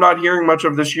know what I'm not hearing much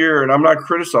of this year, and I'm not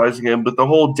criticizing him, but the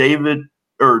whole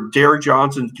Derek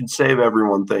Johnson can save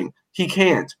everyone thing. He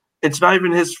can't. It's not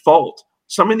even his fault.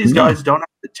 Some of these guys don't have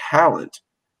the talent.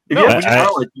 If you have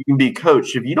talent, you can be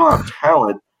coached. If you don't have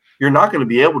talent, you're not going to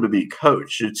be able to be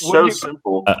coached. It's so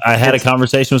simple. I had a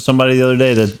conversation with somebody the other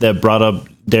day that brought up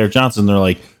Derek Johnson. They're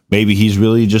like, maybe he's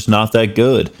really just not that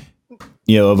good,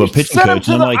 of a pitching coach.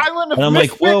 And I'm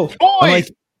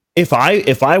like, if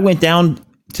I went down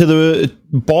to the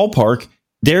ballpark,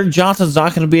 Derek Johnson's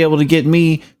not going to be able to get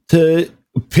me to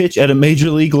pitch at a major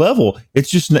league level. It's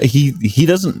just he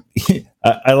doesn't.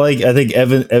 I think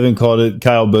Evan called it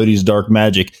Kyle Bodie's dark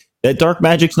magic. That dark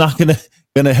magic's not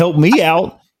gonna help me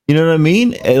out. You know what I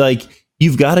mean? Like,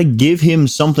 you've got to give him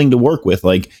something to work with.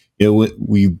 Like,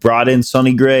 we brought in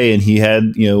Sonny Gray, and he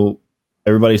had,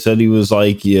 everybody said he was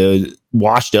like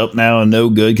washed up now and no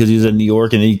good because he's in New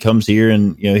York, and he comes here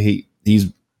and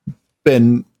he's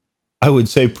been, I would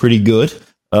say, pretty good.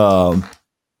 But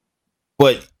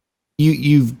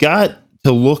you've got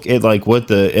to look at like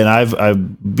and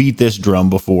I've beat this drum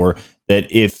before,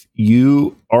 that if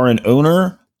you are an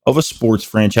owner of a sports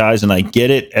franchise, and I get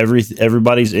it,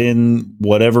 everybody's in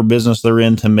whatever business they're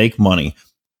in to make money.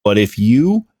 But if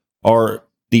you are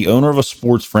the owner of a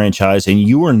sports franchise and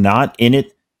you are not in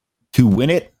it to win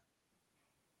it,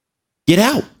 get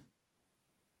out.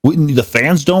 The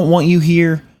fans don't want you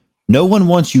here. No one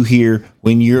wants you here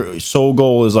when your sole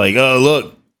goal is like, oh,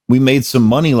 look, we made some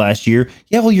money last year.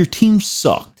 Yeah, well, your team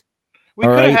sucked.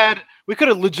 We could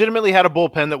have legitimately had a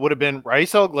bullpen that would have been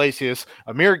Raisel Iglesias,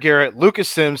 Amir Garrett, Lucas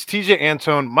Sims, TJ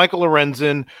Antone, Michael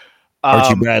Lorenzen,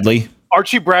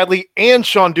 Archie Bradley, and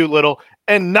Sean Doolittle,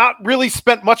 and not really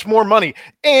spent much more money.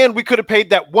 And we could have paid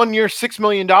that 1 year $6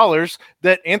 million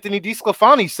that Anthony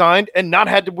DeSclafani signed and not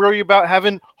had to worry about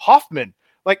having Hoffman.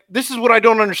 Like, this is what I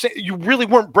don't understand. You really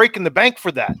weren't breaking the bank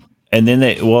for that. And then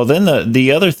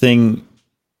the other thing.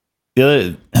 Are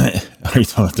you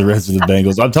talking about the rest of the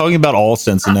Bengals? I'm talking about all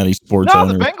Cincinnati sports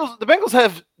owners. The Bengals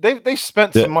have they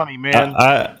spent some money, man.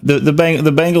 The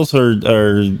Bengals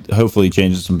are hopefully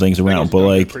changing some things around, but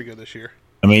like pretty good this year.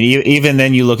 I mean, even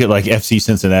then you look at like FC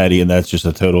Cincinnati, and that's just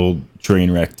a total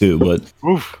train wreck too. But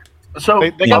so I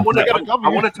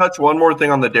want to touch one more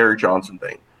thing on the Derek Johnson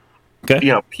thing.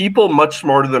 Okay, people much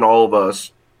smarter than all of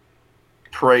us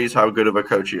praise how good of a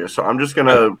coach he is. So I'm just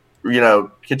gonna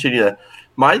continue that.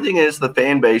 My thing is the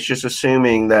fan base just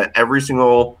assuming that every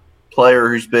single player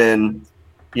who's been,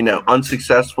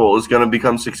 unsuccessful is going to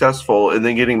become successful, and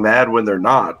then getting mad when they're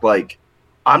not. Like,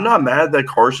 I'm not mad that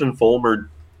Carson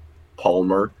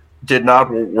Palmer did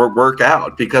not work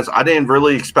out, because I didn't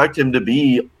really expect him to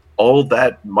be all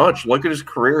that much. Look at his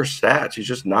career stats. He's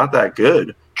just not that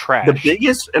good. Trash. The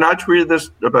biggest, and I tweeted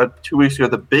this about 2 weeks ago,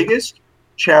 the biggest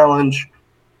challenge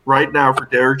right now for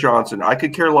Derek Johnson, I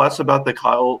could care less about the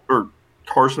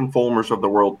Carson Fulmers of the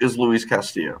world, is Luis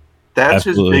Castillo. That's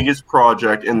Absolutely. His biggest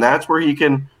project, and that's where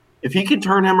if he can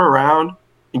turn him around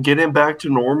and get him back to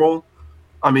normal,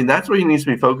 that's what he needs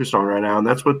to be focused on right now, and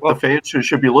that's what the fans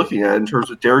should be looking at in terms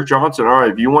of Derek Johnson. All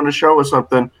right, if you want to show us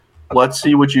something, let's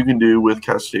see what you can do with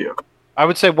Castillo. I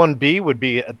would say 1B would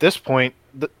be, at this point,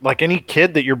 like any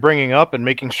kid that you're bringing up and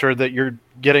making sure that you're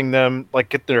getting them, like,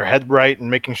 get their head right and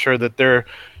making sure that they're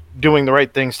doing the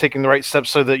right things, taking the right steps,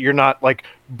 so that you're not like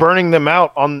burning them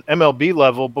out on MLB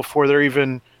level before they're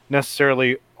even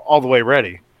necessarily all the way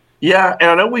ready. Yeah, and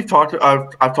I know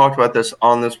I've talked about this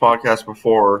on this podcast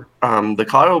before. The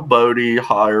Kyle Bodie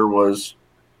hire was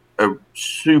a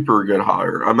super good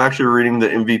hire. I'm actually reading the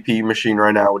MVP Machine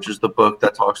right now, which is the book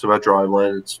that talks about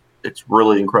driveline. It's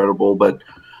really incredible, but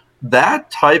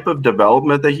that type of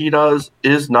development that he does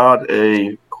is not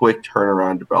a quick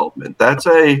turnaround development. That's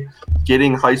a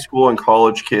getting high school and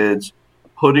college kids,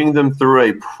 putting them through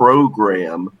a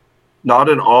program, not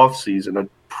an off season, a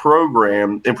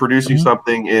program, and producing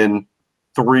something in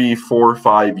 3, 4,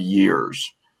 5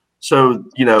 years. So,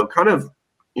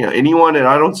 anyone, and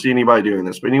I don't see anybody doing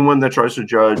this, but anyone that tries to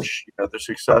judge the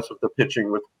success of the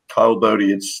pitching with Kyle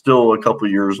Bodie, it's still a couple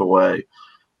years away.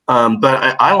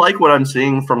 But I like what I'm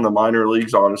seeing from the minor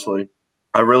leagues, honestly.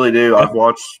 I really do. I've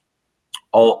watched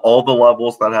all the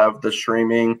levels that have the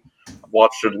streaming. I've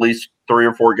watched at least 3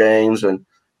 or 4 games, and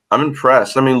I'm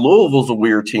impressed. I mean, Louisville's a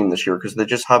weird team this year because they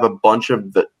just have a bunch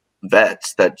of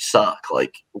vets that suck.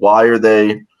 Like, why are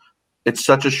they – it's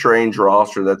such a strange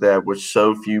roster that they have with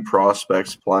so few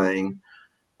prospects playing.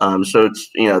 So it's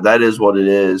that is what it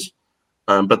is.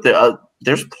 But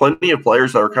there's plenty of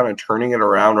players that are kind of turning it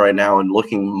around right now and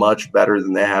looking much better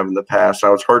than they have in the past.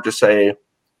 Now, it's hard to say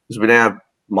because we didn't have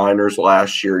minors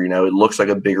last year. It looks like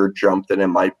a bigger jump than it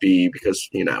might be because,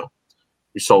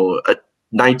 we saw a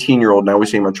 19-year-old, now we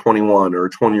see him at 21, or a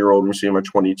 20-year-old, we see him at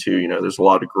 22. There's a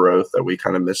lot of growth that we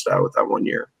kind of missed out with that 1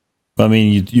 year. I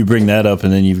mean, you bring that up,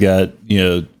 and then you've got,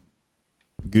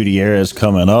 Gutierrez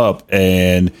coming up,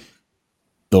 and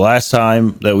the last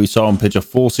time that we saw him pitch a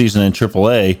full season in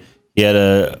AAA, he had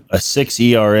a 6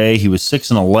 ERA. He was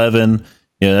 6-11.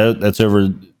 That's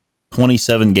over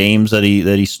 27 games that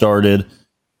he started.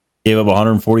 Gave up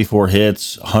 144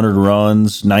 hits, 100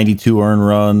 runs, 92 earned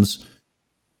runs.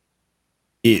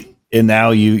 And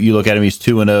now you look at him, he's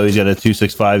 2-0. He's got a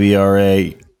 2.65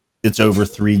 ERA. It's over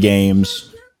 3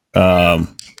 games.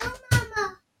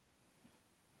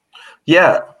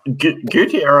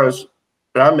 Gutierrez,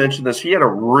 I mentioned this, he had a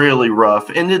really rough,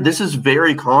 and this is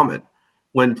very common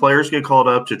when players get called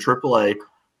up to AAA.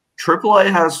 AAA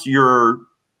has your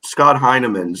Scott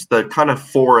Heinemans, the kind of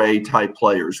 4A type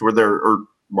players, or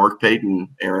Mark Payton,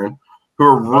 Aaron, who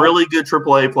are really good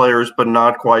AAA players, but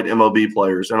not quite MLB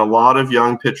players. And a lot of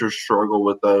young pitchers struggle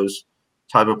with those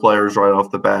type of players right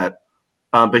off the bat.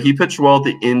 But he pitched well at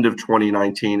the end of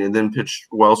 2019 and then pitched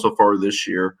well so far this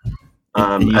year.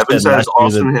 Evan says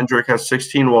Austin Hendrick has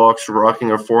 16 walks,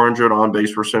 rocking a 400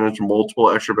 on-base percentage, multiple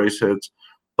extra base hits,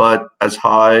 but as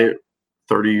high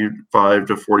 35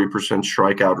 to 40%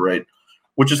 strikeout rate,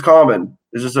 which is common.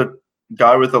 This is a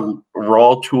guy with a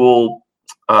raw tool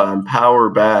power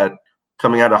bat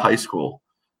coming out of high school.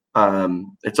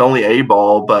 It's only A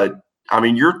ball, but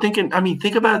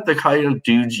think about the kind of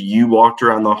dudes you walked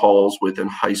around the halls with in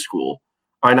high school.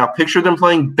 All right, now picture them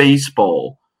playing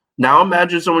baseball. Now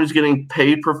imagine someone who's getting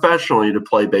paid professionally to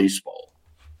play baseball.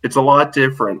 It's a lot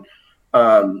different.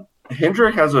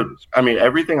 Hendrick has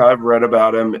everything I've read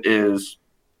about him is,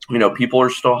 people are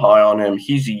still high on him.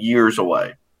 He's years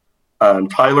away.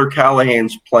 Tyler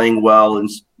Callahan's playing well in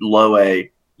low A,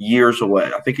 years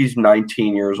away. I think he's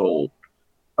 19 years old.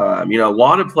 A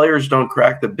lot of players don't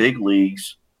crack the big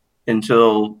leagues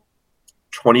until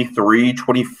 23,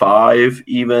 25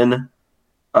 even.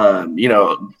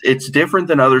 It's different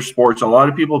than other sports. A lot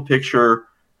of people picture,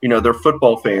 they're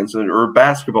football fans or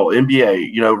basketball,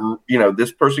 NBA.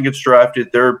 This person gets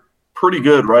drafted. They're pretty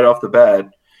good right off the bat.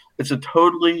 It's a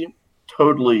totally,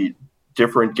 totally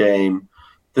different game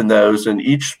than those, and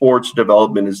each sport's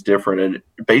development is different. And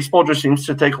baseball just seems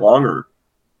to take longer.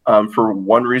 For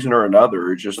one reason or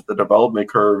another. It's just the development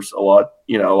curve's a lot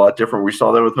different. We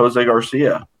saw that with Jose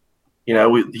Garcia. He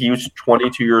was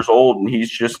 22 years old, and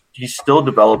he's still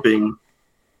developing,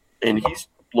 and he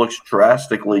looks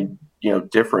drastically,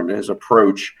 different in his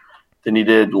approach than he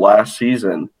did last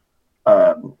season.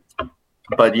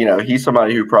 But he's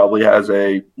somebody who probably has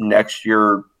a next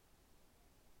year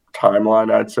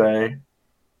timeline, I'd say.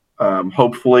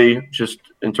 Hopefully, just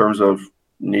in terms of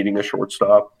needing a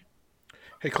shortstop.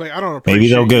 Hey, Clay, I don't appreciate Maybe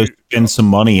they'll go spend some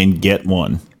money and get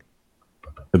one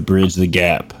to bridge the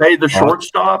gap. Hey, the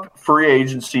shortstop free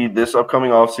agency this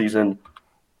upcoming offseason,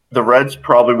 the Reds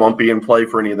probably won't be in play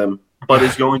for any of them, but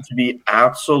is going to be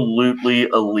absolutely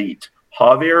elite.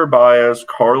 Javier Baez,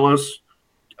 Carlos,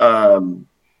 oh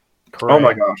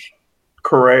my gosh,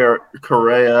 Correa,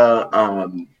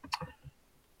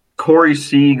 Corey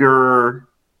Seager,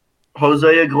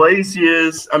 Jose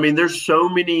Iglesias. There's so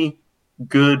many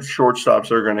good shortstops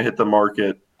that are going to hit the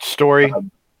market. Story.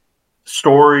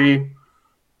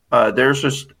 There's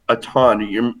just a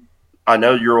ton. I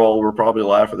know you all will probably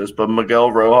laugh at this, but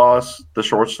Miguel Rojas, the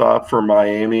shortstop for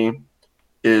Miami,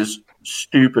 is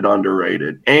stupid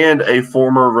underrated. And a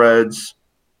former Reds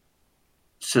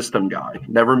system guy.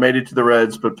 Never made it to the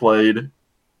Reds, but played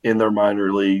in their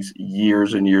minor leagues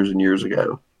years and years and years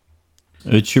ago.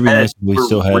 It should be nice if we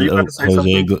still had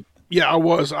Jose. Yeah, I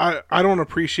was. I don't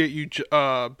appreciate you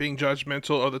being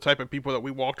judgmental of the type of people that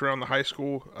we walked around the high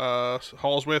school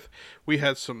halls with. We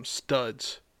had some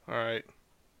studs. All right.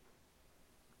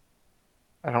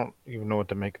 I don't even know what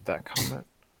to make of that comment.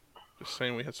 Just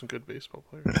saying we had some good baseball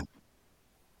players.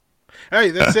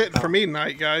 Hey, that's it for me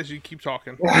tonight, guys. You keep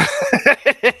talking.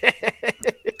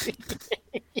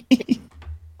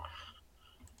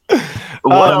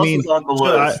 What else is on the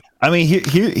list? I mean,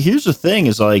 here's the thing: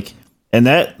 is like, and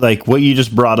that like what you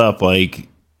just brought up, like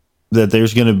that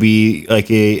there's going to be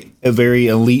like a very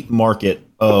elite market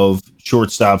of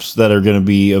shortstops that are going to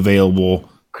be available.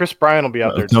 Chris Bryant will be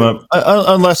out there too,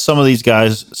 unless some of these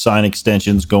guys sign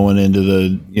extensions going into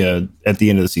the at the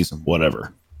end of the season,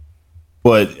 whatever.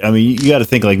 But I mean, you got to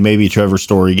think like maybe Trevor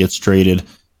Story gets traded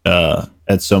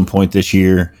at some point this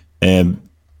year and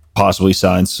possibly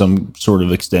signs some sort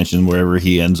of extension wherever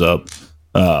he ends up.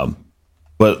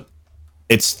 But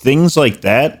it's things like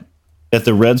that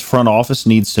the Reds front office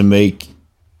needs to make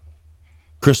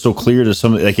crystal clear to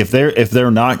some. Like if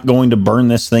they're not going to burn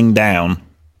this thing down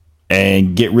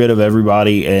and get rid of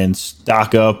everybody and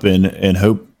stock up and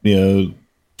hope 2-3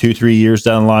 years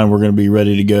down the line we're going to be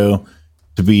ready to go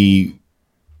to be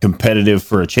competitive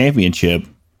for a championship,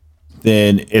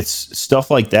 then it's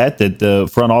stuff like that the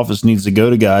front office needs to go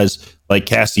to guys like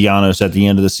Castellanos at the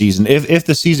end of the season. If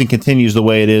the season continues the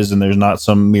way it is and there's not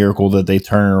some miracle that they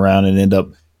turn around and end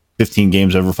up 15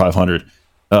 games over 500,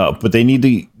 but they need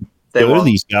to go to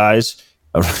these guys.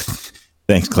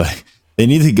 Thanks, Clay. They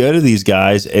need to go to these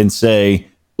guys and say,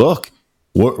 look,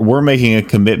 we're making a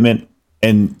commitment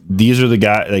and these are the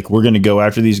guys, like we're going to go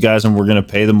after these guys and we're going to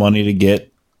pay the money to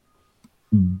get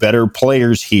better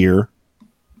players here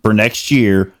for next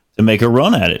year to make a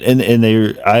run at it. And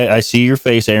I see your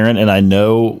face, Aaron, and I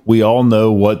know we all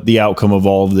know what the outcome of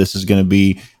all of this is going to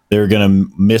be. They're going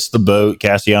to miss the boat.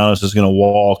 Castellanos is going to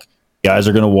walk. Guys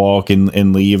are going to walk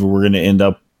and leave, and we're going to end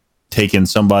up taking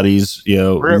somebody's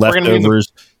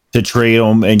leftovers to trade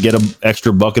them and get an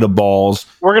extra bucket of balls.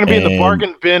 We're going to be in the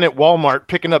bargain bin at Walmart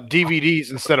picking up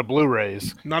DVDs instead of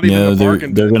Blu-rays. Not even the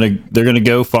bargain bin. They're going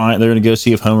to go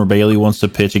see if Homer Bailey wants to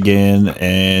pitch again,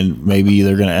 and maybe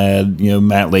they're going to add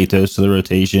Matt Latos to the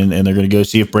rotation, and they're going to go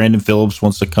see if Brandon Phillips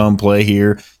wants to come play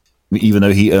here, even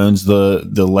though he owns the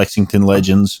Lexington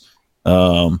Legends.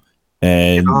 And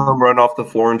run off the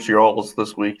Florence Yarls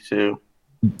this week too.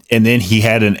 And then he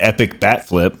had an epic bat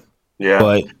flip. Yeah,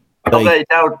 but. Okay,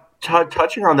 now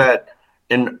touching on that,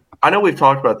 and I know we've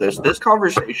talked about this. This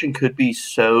conversation could be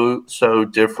so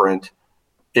different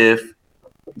if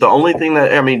the only thing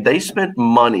they spent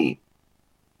money,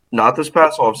 not this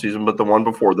past offseason, but the one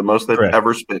before, the most they've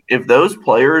ever spent. If those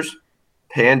players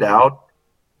panned out,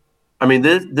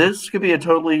 this could be a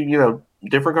totally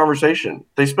different conversation.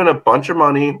 They spent a bunch of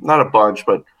money, not a bunch,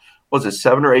 but was it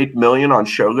 $7 or $8 million on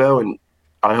Shogo? And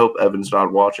I hope Evan's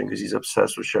not watching because he's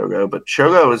obsessed with Shogo. But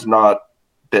Shogo has not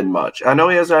been much. I know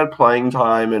he hasn't had playing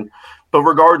time, but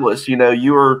regardless,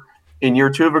 you are in year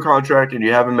 2 of a contract and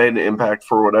you haven't made an impact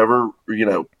for whatever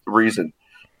reason.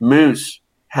 Moose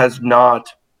has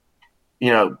not,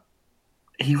 he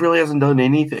really hasn't done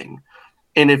anything.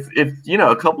 And if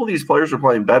a couple of these players are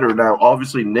playing better now,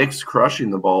 obviously Nick's crushing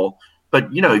the ball. But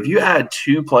if you add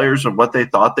 2 players of what they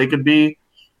thought they could be,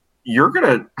 you're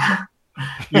gonna.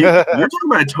 You're talking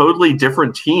about a totally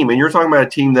different team, and you're talking about a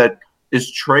team that is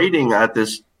trading at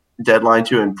this deadline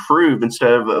to improve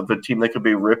instead of a team that could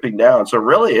be ripping down. So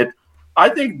really, I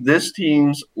think this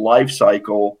team's life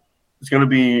cycle is going to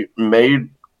be made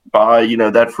by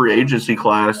that free agency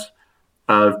class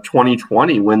of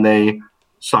 2020 when they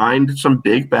signed some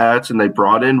big bats and they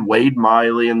brought in Wade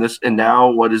Miley and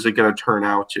now what is it going to turn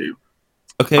out to?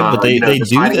 Okay, but they the do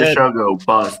signing that. of Shogo,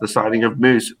 bust. The signing of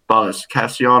Moose, bust.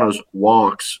 Castellanos,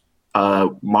 walks.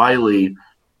 Miley,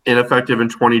 ineffective in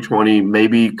 2020,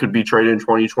 maybe could be traded in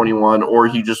 2021, or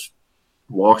he just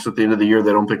walks at the end of the year.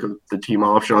 They don't pick the team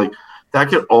option. Like that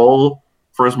could all,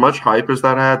 for as much hype as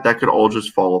that had, that could all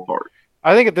just fall apart.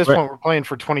 I think at this point we're playing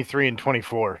for 23 and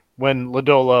 24. When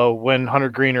Lodolo, when Hunter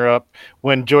Green are up,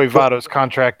 when Joey Votto's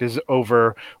contract is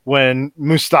over, when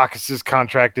Moustakas'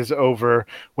 contract is over,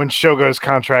 when Shogo's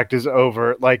contract is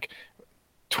over. Like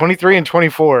 23 and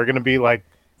 24 are going to be like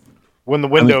when the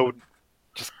window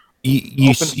just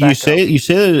you say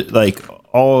that like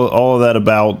all of that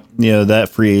about that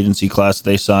free agency class that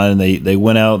they signed, and they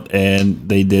went out and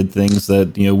they did things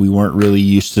that we weren't really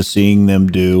used to seeing them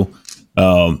do.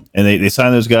 And they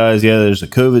sign those guys. Yeah, there's a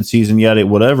COVID season, yada,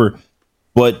 whatever.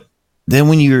 But then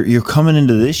when you're coming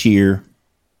into this year,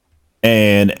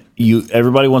 and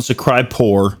everybody wants to cry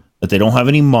poor that they don't have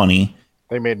any money.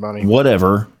 They made money.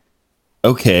 Whatever.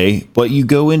 Okay, but you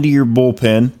go into your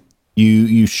bullpen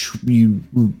you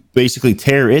basically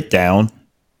tear it down.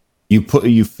 You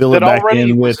fill it back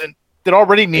in with that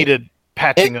already needed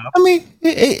patching up. I mean,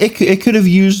 it could have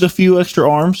used a few extra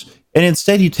arms, and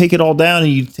instead you take it all down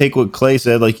and you take what Clay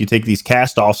said, like you take these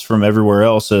cast offs from everywhere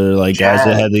else, or like guys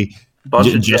that had the bunch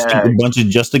of just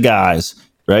the guys,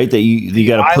 right? That you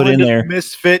got to put in there.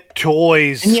 Misfit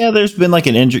toys. And yeah, there's been like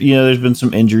an injury. There's been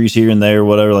some injuries here and there,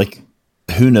 whatever. Like,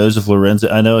 who knows if Lorenzo?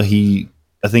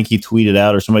 I think he tweeted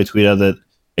out, or somebody tweeted out that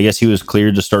I guess he was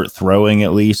cleared to start throwing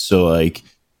at least. So like,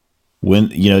 when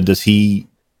does he?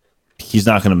 He's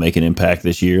not going to make an impact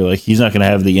this year. Like, he's not going to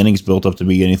have the innings built up to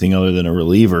be anything other than a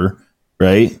reliever,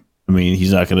 right? I mean,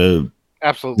 he's not going to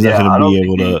absolutely. He's not going to be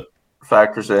able to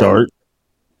factors in start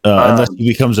unless he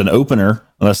becomes an opener.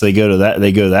 Unless they go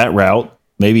that route.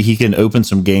 Maybe he can open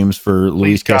some games for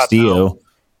Luis Castillo.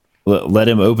 Let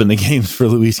him open the games for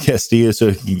Luis Castillo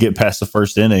so he can get past the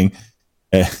first inning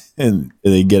and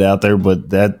they get out there.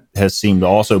 But that has seemed to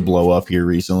also blow up here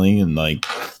recently, and like.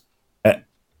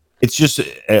 It's just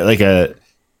like a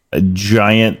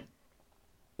giant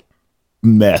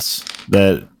mess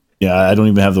that I don't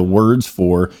even have the words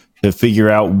for to figure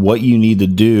out what you need to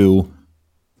do.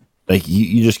 Like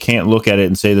you just can't look at it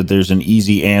and say that there's an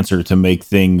easy answer to make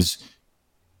things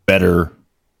better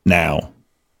now.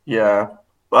 Yeah.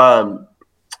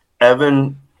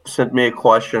 Evan sent me a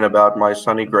question about my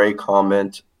Sonny Gray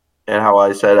comment and how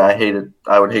I said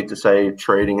I would hate to say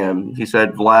trading him. He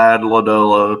said Vlad,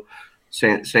 Lodolo,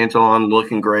 Santillan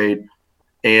looking great,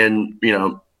 and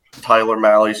Tyler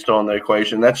Mahle still in the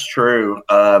equation. That's true.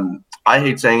 I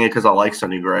hate saying it because I like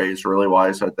Sonny Gray. It's really why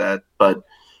I said that. But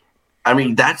I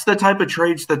mean, that's the type of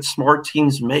trades that smart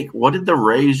teams make. What did the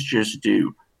Rays just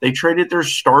do? They traded their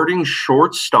starting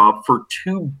shortstop for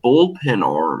 2 bullpen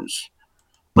arms.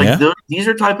 These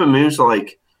are type of moves.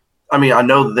 Like, I mean, I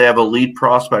know that they have elite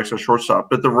prospects at shortstop,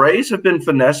 but the Rays have been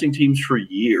finessing teams for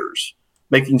years,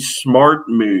 making smart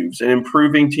moves and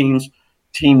improving team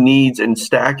needs and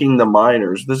stacking the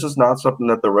minors. This is not something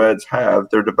that the Reds have.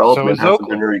 Their development hasn't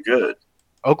been very good.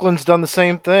 Oakland's done the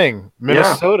same thing.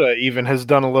 Minnesota even has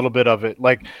done a little bit of it.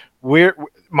 Like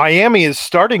Miami is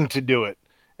starting to do it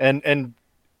and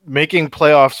making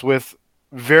playoffs with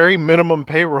very minimum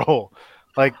payroll.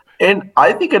 And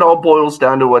I think it all boils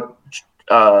down to what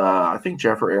I think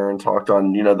Jeff or Aaron talked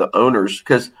on, the owners,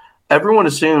 because everyone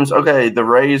assumes, okay, the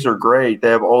Rays are great. They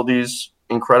have all these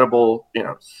incredible,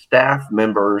 staff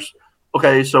members.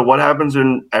 Okay, so what happens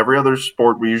in every other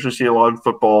sport? We usually see a lot in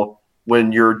football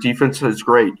when your defense is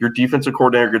great. Your defensive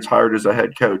coordinator gets hired as a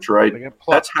head coach, right?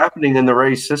 That's happening in the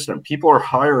Rays system. People are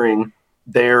hiring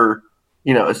their,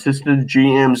 assistant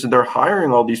GMs, and they're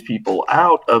hiring all these people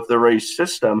out of the Rays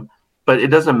system. But it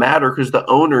doesn't matter because the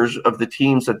owners of the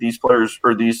teams that these players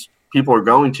or these people are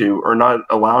going to are not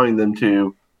allowing them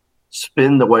to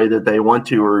spin the way that they want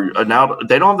to, or now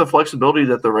they don't have the flexibility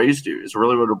that the Rays do, is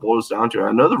really what it boils down to.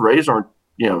 I know the Rays aren't,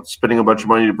 spending a bunch of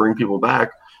money to bring people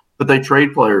back, but they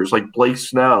trade players like Blake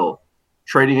Snell,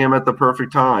 trading him at the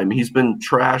perfect time. He's been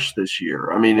trashed this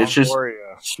year. I mean, it's just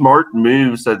smart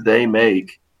moves that they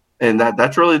make. And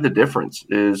that's really the difference,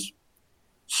 is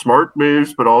smart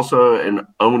moves, but also an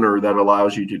owner that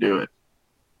allows you to do it.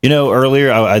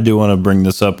 Earlier, I do want to bring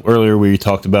this up. Earlier, we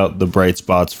talked about the bright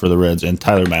spots for the Reds, and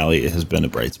Tyler Mahle has been a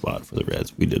bright spot for the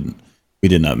Reds. We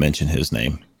did not mention his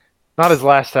name. Not his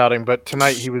last outing, but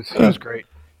tonight he was great.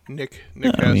 Nick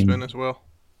has been as well.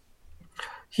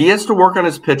 He has to work on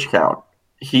his pitch count.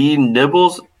 He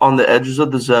nibbles on the edges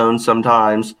of the zone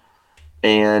sometimes,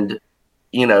 and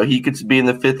he could be in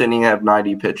the 5th inning and have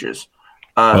 90 pitches.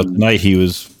 Tonight he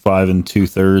was 5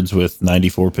 2/3 with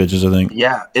 94 pitches, I think.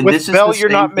 Yeah, and with Bell, you're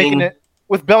not making it.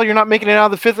 With Bell, you're not making it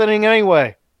out of the 5th inning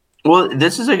anyway. Well,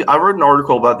 I wrote an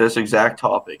article about this exact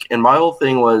topic, and my whole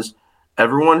thing was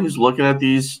everyone who's looking at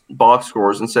these box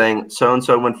scores and saying so and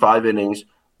so went 5 innings,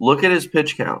 look at his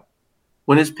pitch count.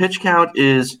 When his pitch count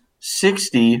is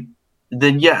 60,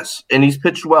 then yes, and he's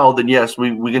pitched well, then yes,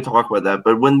 we can talk about that.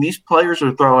 But when these players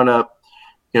are throwing up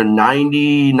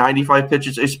 90, 95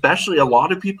 pitches, especially, a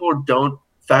lot of people don't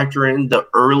factor in the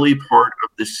early part of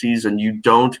the season. You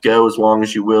don't go as long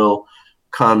as you will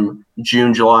come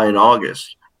June, July, and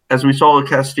August. As we saw with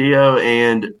Castillo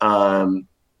and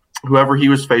whoever he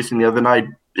was facing the other night,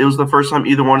 it was the first time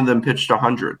either one of them pitched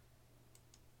 100.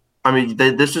 I mean,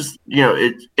 this is,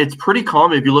 it's pretty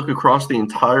common if you look across the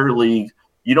entire league.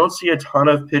 You don't see a ton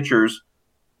of pitchers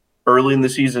early in the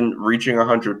season reaching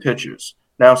 100 pitches.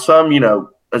 Now, some,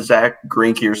 a Zach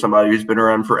Greinke or somebody who's been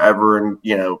around forever and,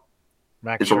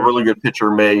 is a really good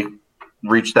pitcher may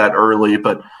reach that early.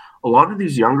 But a lot of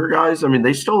these younger guys, I mean,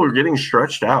 they still are getting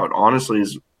stretched out, honestly,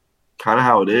 is kind of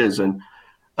how it is. And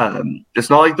It's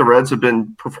not like the Reds have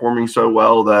been performing so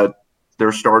well that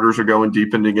their starters are going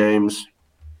deep into games.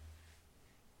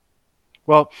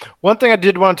 Well, one thing I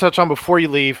did want to touch on before you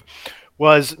leave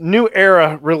was New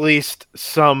Era released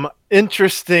some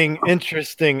interesting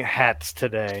hats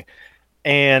today.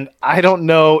 And I don't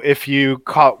know if you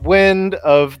caught wind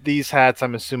of these hats.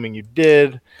 I'm assuming you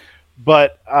did.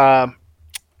 But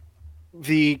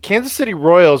the Kansas City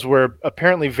Royals were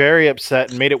apparently very upset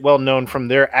and made it well known from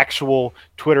their actual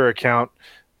Twitter account.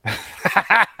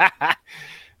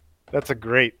 That's a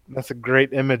great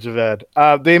image of Ed.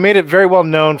 They made it very well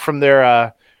known from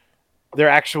their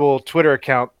actual Twitter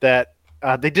account that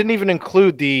they didn't even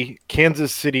include the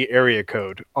Kansas City area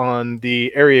code on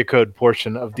the area code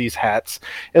portion of these hats.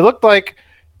 It looked like,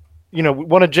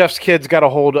 one of Jeff's kids got a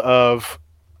hold of,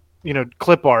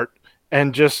 clip art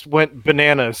and just went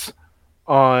bananas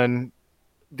on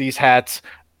these hats.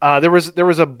 There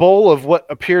was a bowl of what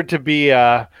appeared to be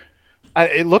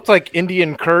it looked like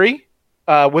Indian curry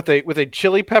with a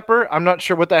chili pepper. I'm not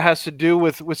sure what that has to do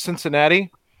with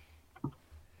Cincinnati,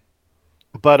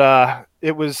 but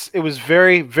it was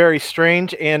very, very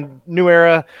strange. And New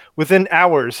Era within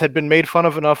hours had been made fun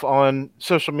of enough on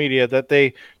social media that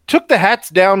they took the hats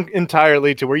down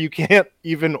entirely to where you can't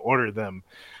even order them.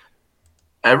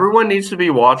 Everyone needs to be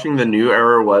watching the New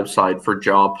Era website for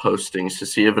job postings to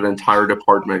see if an entire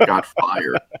department got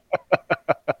fired.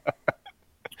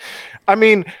 I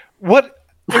mean, what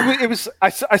it was? I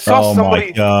saw somebody. Oh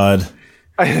my God!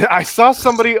 I saw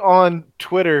somebody on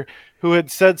Twitter who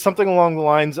had said something along the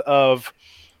lines of,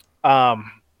 that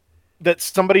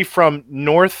somebody from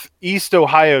Northeast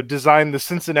Ohio designed the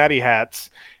Cincinnati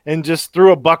hats and just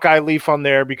threw a Buckeye leaf on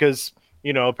there because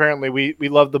apparently we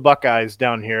love the Buckeyes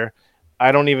down here.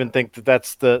 I don't even think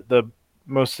that's the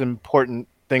most important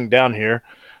thing down here.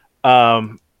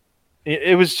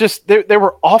 It was just they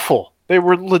were awful. They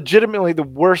were legitimately the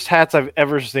worst hats I've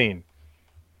ever seen.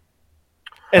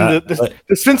 And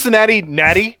the Cincinnati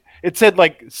Natty, it said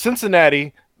like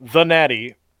Cincinnati the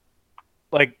Natty.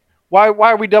 Like why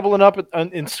are we doubling up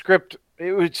in script?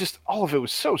 It was just all of it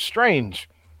was so strange.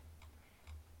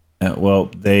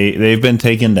 Well, they've been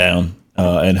taken down,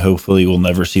 and hopefully will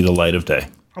never see the light of day.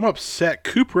 I'm upset.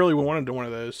 Coop really wanted one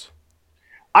of those.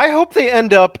 I hope they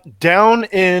end up down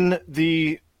in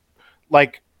the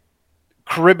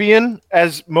Caribbean,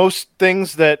 as most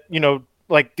things that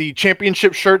like the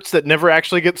championship shirts that never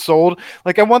actually get sold.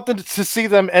 Like I want them to see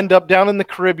them end up down in the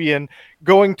Caribbean,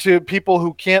 going to people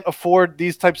who can't afford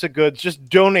these types of goods, just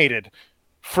donated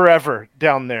forever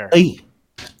down there. Hey.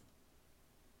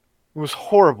 It was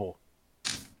horrible.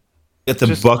 Get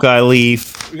the Buckeye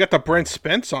leaf. We got the Brent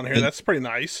Spence on here. That's pretty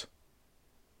nice.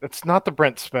 That's not the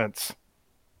Brent Spence.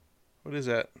 What is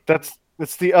that?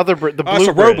 It's the other the blue. It's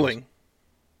a brand. Roebling.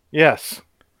 Yes.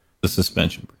 The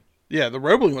suspension. Yeah, the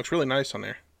Roebling looks really nice on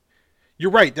there.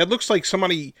 You're right. That looks like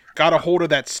somebody got a hold of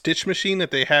that stitch machine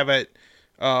that they have at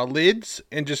Lids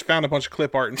and just found a bunch of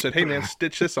clip art and said, "Hey man,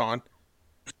 stitch this on."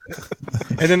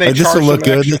 And then they charged them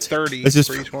an extra $30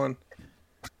 for each one.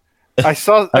 I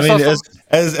mean,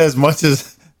 as much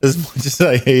as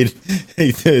I hate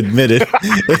to admit it,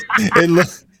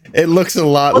 it looks a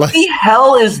lot what like. What the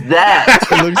hell is that?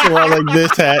 It looks a lot like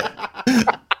this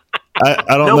hat. I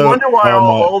don't know. No wonder why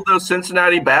all those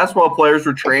Cincinnati basketball players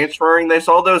were transferring. They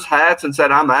saw those hats and said,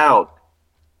 "I'm out."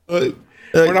 We're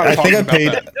not I think talking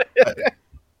about that.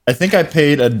 I think I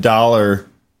paid $1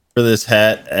 for this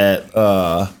hat at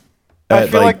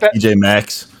like TJ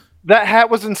Maxx. That hat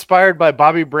was inspired by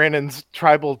Bobby Brandon's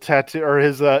tribal tattoo or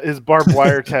his barbed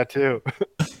wire tattoo.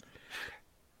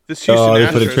 This Houston they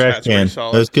Astros put a trash hat's pretty can.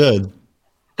 solid. That's good.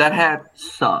 That hat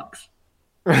sucks.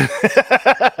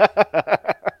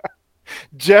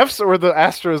 Jeff's or the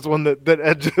Astros one that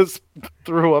Ed just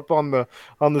threw up on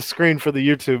the screen for the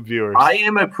YouTube viewers. I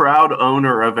am a proud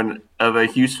owner of a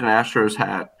Houston Astros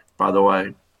hat, by the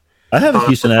way. I have a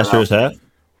Houston Astros hat.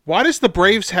 Why does the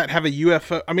Braves hat have a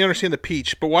UFO? I mean, I understand the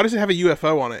peach, but why does it have a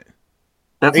UFO on it?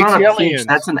 That's not a peach.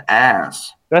 That's an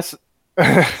ass. That's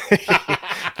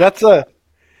that's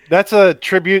a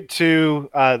tribute to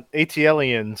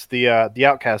ATLians, the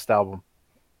Outcast album.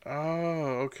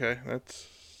 Oh, okay,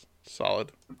 that's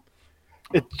solid.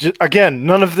 Again,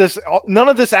 none of this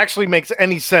actually makes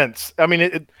any sense. I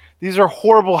mean, these are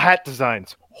horrible hat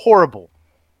designs. Horrible.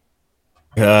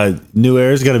 New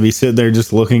Era's got to be sitting there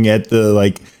just looking at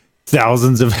the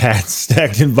thousands of hats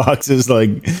stacked in boxes.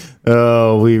 Like,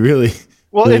 oh, we really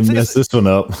messed this one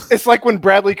up. It's like when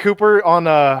Bradley Cooper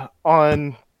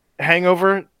on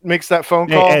Hangover makes that phone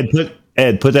call.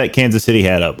 Ed, put that Kansas City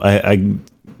hat up. I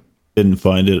didn't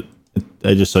find it.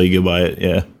 I just saw you go by it.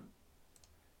 Yeah.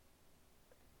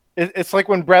 It's like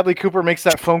when Bradley Cooper makes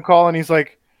that phone call and he's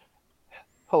like,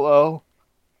 "Hello."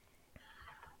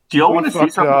 Do y'all want to see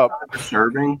fucked something up. kind of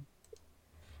disturbing?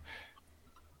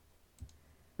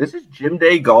 This is Jim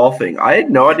Day golfing. I had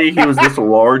no idea he was this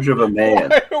large of a man.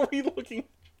 Why are we looking?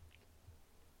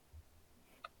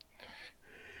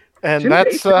 And Jim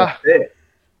that's Day's a fit.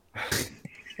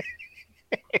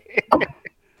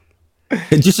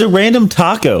 It's just a random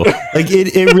taco. Like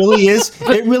it really is.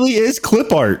 It really is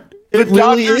clip art. It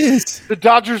really is. The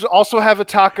Dodgers also have a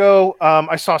taco.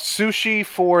 I saw sushi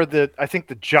for I think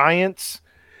the Giants.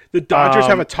 The Dodgers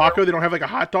have a taco. They don't have like a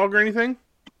hot dog or anything.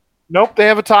 Nope, they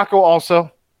have a taco also.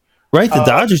 Right, the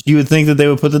Dodgers. You would think that they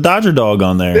would put the Dodger dog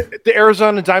on there. The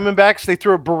Arizona Diamondbacks, they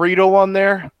threw a burrito on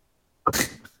there.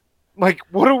 Like,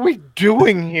 what are we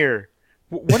doing here?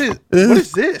 What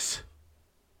is this?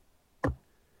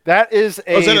 That is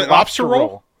a Is that an lobster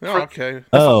roll? roll. Oh, okay.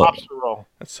 Oh, Lobster roll.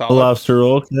 That's a solid. lobster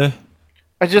roll. Okay.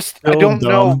 I Still don't know.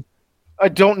 dumb. I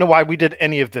don't know why we did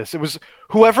any of this. It was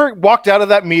whoever walked out of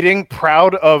that meeting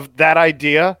proud of that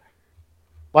idea.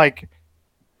 Like,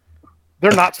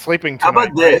 they're not sleeping How tonight.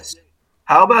 about this?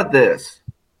 How about this?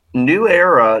 New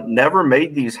Era never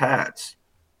made these hats.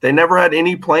 They never had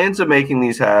any plans of making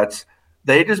these hats.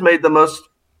 They just made the most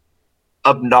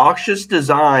obnoxious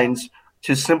designs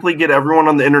to simply get everyone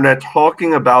on the internet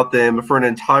talking about them for an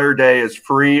entire day as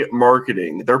free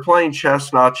marketing. They're playing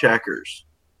chess, not checkers.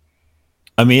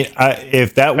 I mean,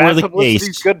 if that were Bad the publicity is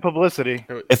case, good publicity.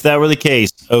 if that were the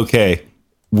case, okay,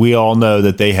 we all know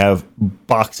that they have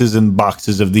boxes and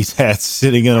boxes of these hats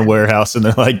sitting in a warehouse, and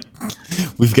they're like,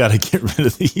 "We've got to get rid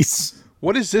of these."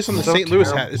 What is this on the So St. Louis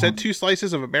terrible. hat? Is that 2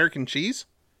 slices of American cheese?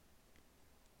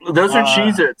 Those are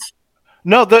Cheez-Its.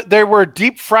 No, there were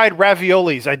deep fried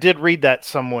raviolis. I did read that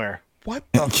somewhere. What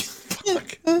the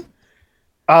fuck?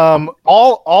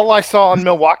 All I saw on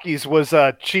Milwaukee's was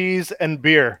cheese and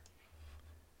beer.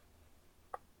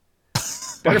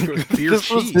 Better if it was beer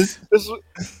cheese. This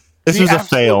The was a absolute-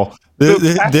 fail.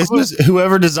 the This was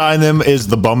whoever designed them is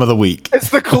the bum of the week. It's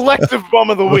the collective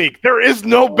bum of the week. There is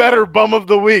no better bum of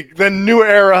the week than New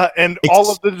Era and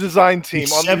all of the design team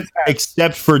on these hats.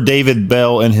 Except for David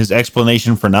Bell and his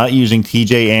explanation for not using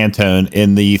TJ Antone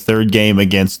in the third game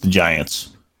against the Giants.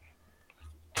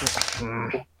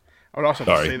 I would also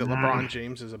Sorry. say that LeBron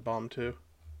James is a bum too.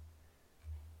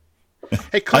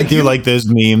 Hey, Clay, I do like those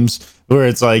memes where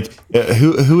it's like,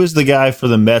 who is the guy for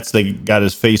the Mets that got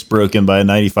his face broken by a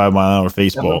 95-mile-an-hour Kevin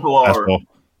Pillar. fastball?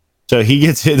 So he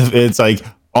gets hit. It's like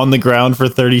on the ground for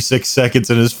 36 seconds,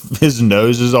 and his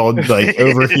nose is all like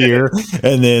over here,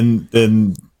 and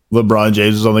then LeBron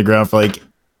James was on the ground for like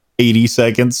 80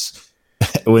 seconds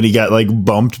when he got like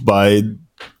bumped by.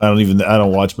 I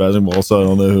don't watch basketball, so I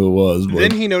don't know who it was. But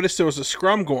Then he noticed there was a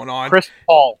scrum going on. Chris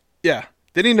Paul. Yeah.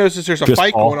 Then he notices there's a Chris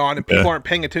fight Paul. going on and people Yeah. aren't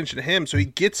paying attention to him. So he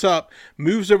gets up,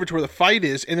 moves over to where the fight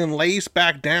is, and then lays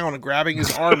back down and grabbing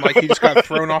his arm like he just got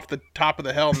thrown off the top of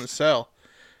the Hell in the Cell.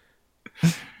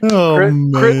 oh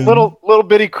man, Little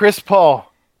bitty Chris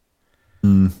Paul. I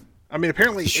mean,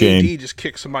 apparently Shame. AD just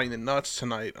kicked somebody in the nuts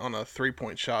tonight on a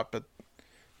 3-point shot, but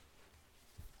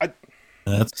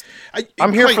that's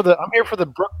I'm here Clay, for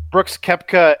the Brooks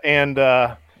Koepka and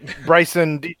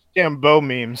Bryson DeChambeau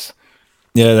memes.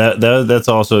 yeah. That's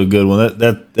also a good one.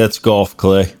 That's golf,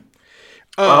 Clay.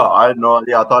 Oh, I had no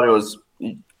idea. I thought it was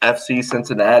FC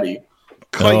Cincinnati.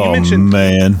 Clay, oh you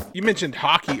man, mentioned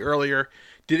hockey earlier.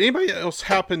 Did anybody else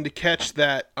happen to catch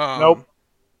that? Nope.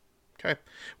 Okay.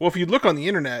 Well, if you look on the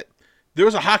internet, there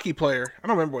was a hockey player. I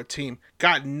don't remember what team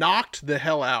got knocked the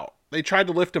hell out. They tried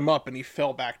to lift him up and he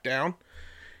fell back down.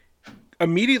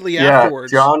 Immediately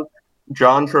afterwards, John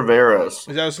Tavares,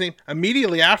 is that his name?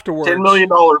 Immediately afterwards, $10 million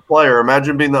player.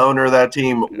 Imagine being the owner of that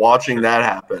team, watching that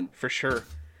happen. for sure.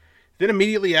 Then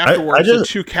immediately afterwards, the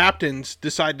just- 2 captains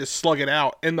decided to slug it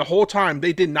out, and the whole time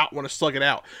they did not want to slug it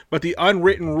out. But the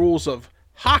unwritten rules of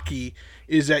hockey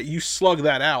is that you slug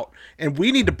that out, and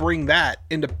we need to bring that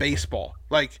into baseball.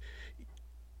 Like,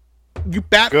 you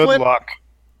bat Good flip. luck.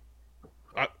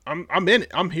 I'm in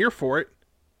it. I'm here for it.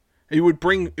 It would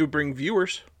bring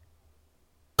viewers.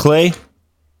 Clay.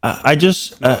 I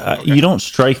just you don't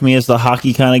strike me as the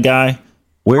hockey kind of guy. I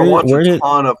Where watch a did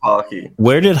ton of hockey.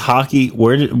 where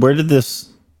did this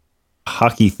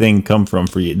hockey thing come from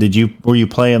for you? Were you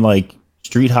playing like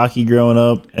street hockey growing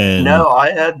up? And No,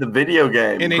 I had the video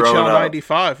game growing NHL up.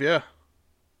 95, yeah.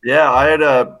 Yeah, I had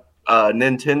a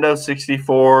Nintendo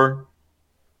 64.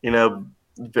 You know,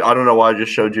 I don't know why I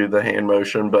just showed you the hand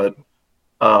motion, but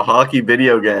hockey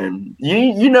video game.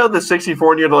 You know the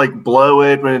 64, and you had to like blow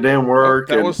it when it didn't work.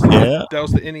 That and- was Yeah. that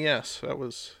was the NES. That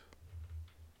was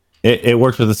it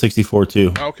worked with the 64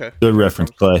 too. okay. Good reference,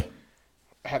 Clay.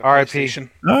 I had a R.I.P. PlayStation.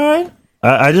 All right.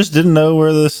 I just didn't know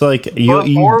where this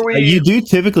you do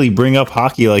typically bring up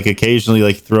hockey like occasionally,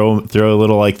 like throw a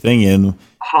little like thing in.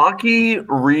 Hockey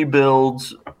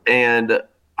rebuilds and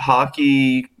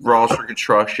hockey roster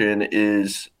construction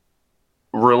is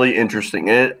really interesting.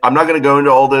 I'm not going to go into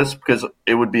all this because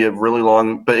it would be a really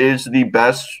long, but it is the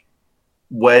best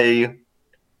way,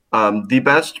 the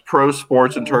best pro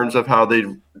sports in terms of how they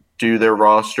do their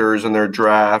rosters and their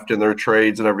draft and their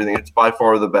trades and everything. It's by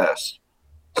far the best.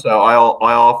 So I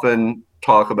often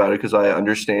talk about it because I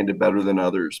understand it better than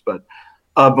others. But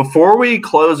before we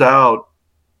close out,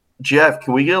 Jeff,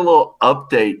 can we get a little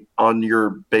update on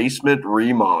your basement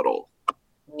remodel?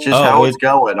 Just how it's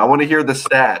going. I want to hear the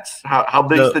stats. How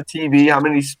big's the TV? How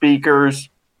many speakers?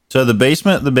 So the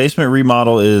basement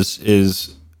remodel is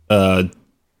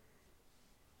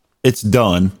it's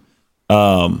done.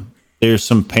 There's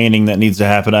some painting that needs to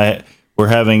happen. We're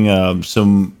having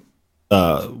some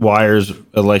wires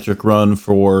electric run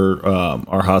for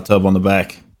our hot tub on the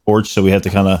back porch, so we have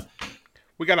to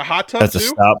we got a hot tub too?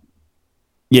 Stop.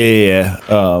 Yeah.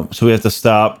 So we have to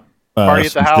stop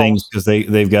some things because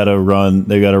they've got to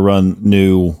run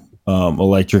new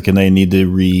electric, and they need to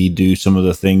redo some of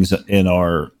the things in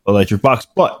our electric box.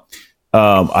 But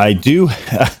I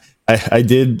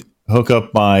did hook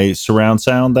up my surround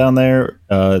sound down there,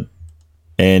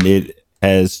 and it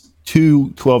has two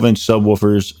 12-inch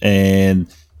subwoofers and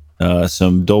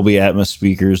some Dolby Atmos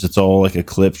speakers. It's all like a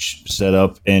clip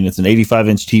setup, and it's an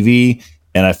 85-inch TV.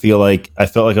 And I felt like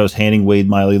I was handing Wade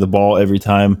Miley the ball every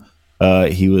time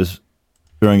he was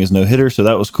throwing his no-hitter, so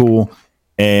that was cool.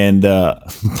 And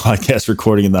podcast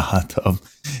recording in the hot tub.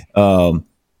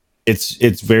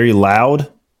 It's very loud.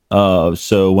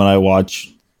 So when I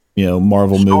watch,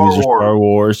 Marvel movies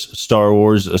or Star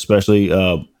Wars, especially,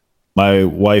 my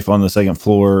wife on the second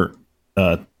floor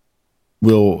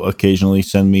will occasionally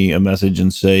send me a message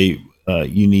and say,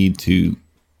 you need to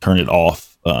turn it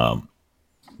off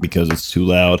because it's too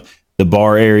loud. The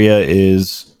bar area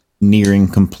is nearing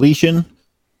completion.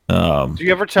 Do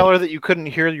you ever tell her that you couldn't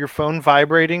hear your phone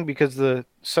vibrating because the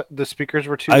speakers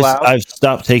were too loud? I've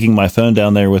stopped taking my phone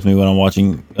down there with me when I'm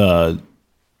watching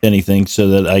anything, so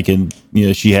that I can,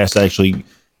 she has to actually,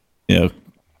 2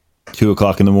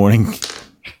 o'clock in the morning.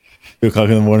 2 o'clock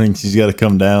in the morning, she's got to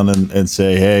come down and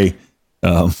say, "Hey,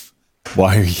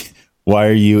 why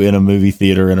are you in a movie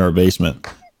theater in our basement?"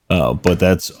 But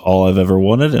that's all I've ever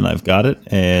wanted, and I've got it.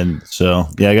 And so,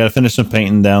 I got to finish some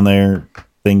painting down there.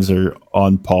 Things are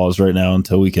on pause right now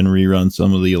until we can rerun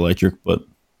some of the electric, but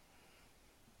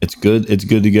it's good. It's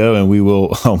good to go, and we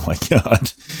will. Oh my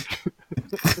God,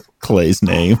 Clay's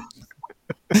name.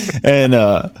 And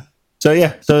so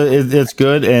it's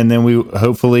good. And then we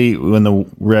hopefully, when the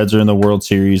Reds are in the World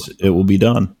Series, it will be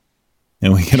done,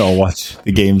 and we can all watch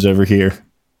the games over here.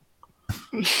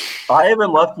 I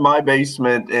haven't left my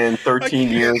basement in 13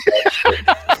 years.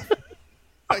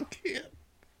 I can't.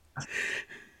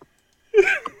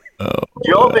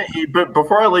 But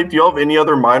before I leave, do you have any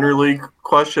other minor league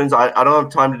questions? I don't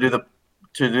have time to do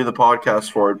the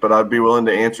podcast for it, but I'd be willing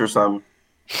to answer some.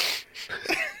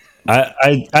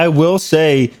 I will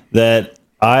say that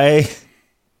I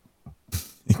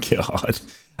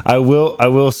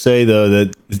will say though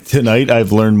that tonight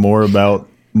I've learned more about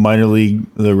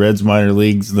the Reds minor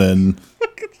leagues than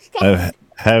I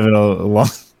have in a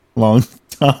long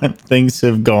time. Things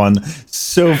have gone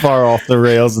so far off the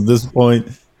rails at this point.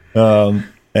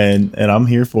 And I'm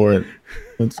here for it.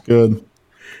 It's good.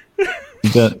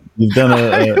 You've done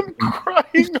I am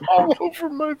crying all over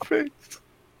my face.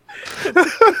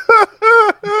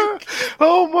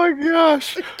 Oh my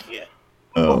gosh.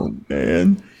 Oh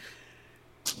man.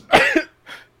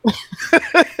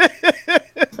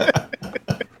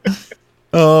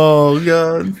 Oh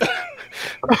God.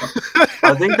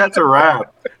 I think that's a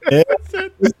wrap. Yeah,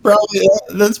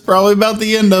 that's probably about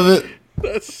the end of it.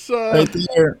 That's right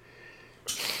there.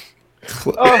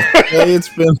 It's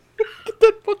been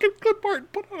that fucking clip art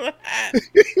and put on a hat.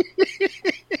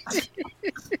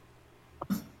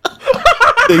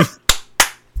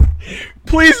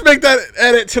 Please make that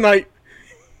edit tonight.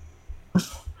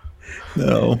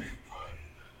 No.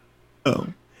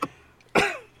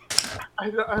 I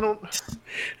don't.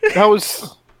 That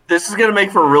was. This is gonna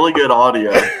make for really good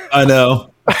audio. I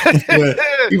know.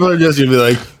 People are just gonna be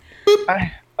like.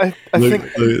 I think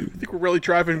we're really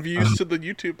driving views to the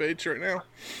YouTube page right now.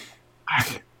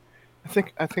 I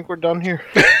think we're done here.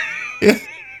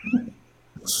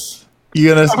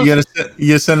 You gonna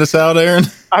send us out, Aaron?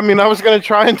 I mean, I was gonna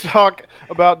try and talk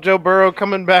about Joe Burrow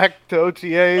coming back to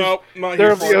OTAs. Nope, not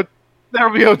here for it.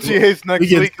 There'll be OTAs next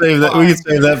week. We can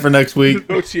save that for next week.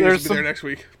 OTAs will be there next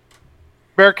week.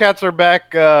 Bearcats are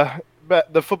back.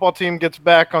 The football team gets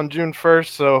back on June 1st,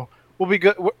 so we'll be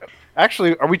good.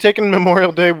 Actually, are we taking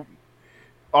Memorial Day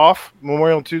off?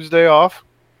 Memorial Tuesday off?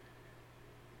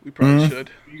 We probably should.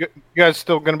 You guys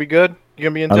still going to be good? You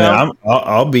going to be in I town? mean,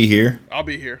 I'll be here. I'll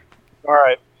be here. All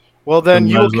right. Well, then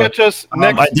you will catch us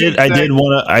next I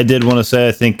did want to say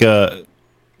I think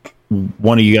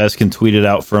one of you guys can tweet it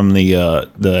out from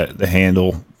the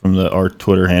handle from our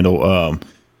Twitter handle.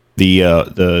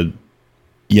 The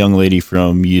young lady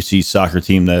from UC soccer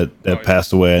team that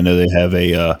passed away. I know they have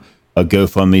a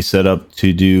GoFundMe set up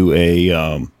to do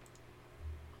a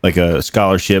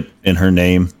scholarship in her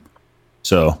name.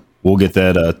 So we'll get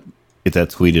that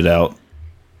tweeted out. I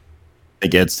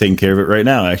think Ed's taking care of it right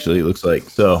now. Actually, it looks like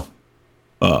so.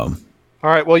 All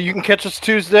right. Well, you can catch us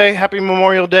Tuesday. Happy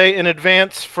Memorial Day in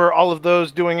advance for all of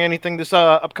those doing anything this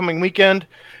upcoming weekend.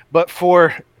 But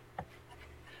for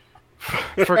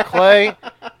Clay,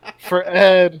 for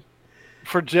Ed,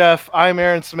 for Jeff, I'm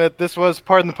Aaron Smith. This was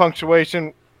Pardon the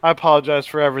Punctuation. I apologize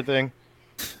for everything.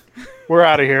 We're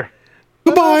out of here.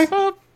 Goodbye.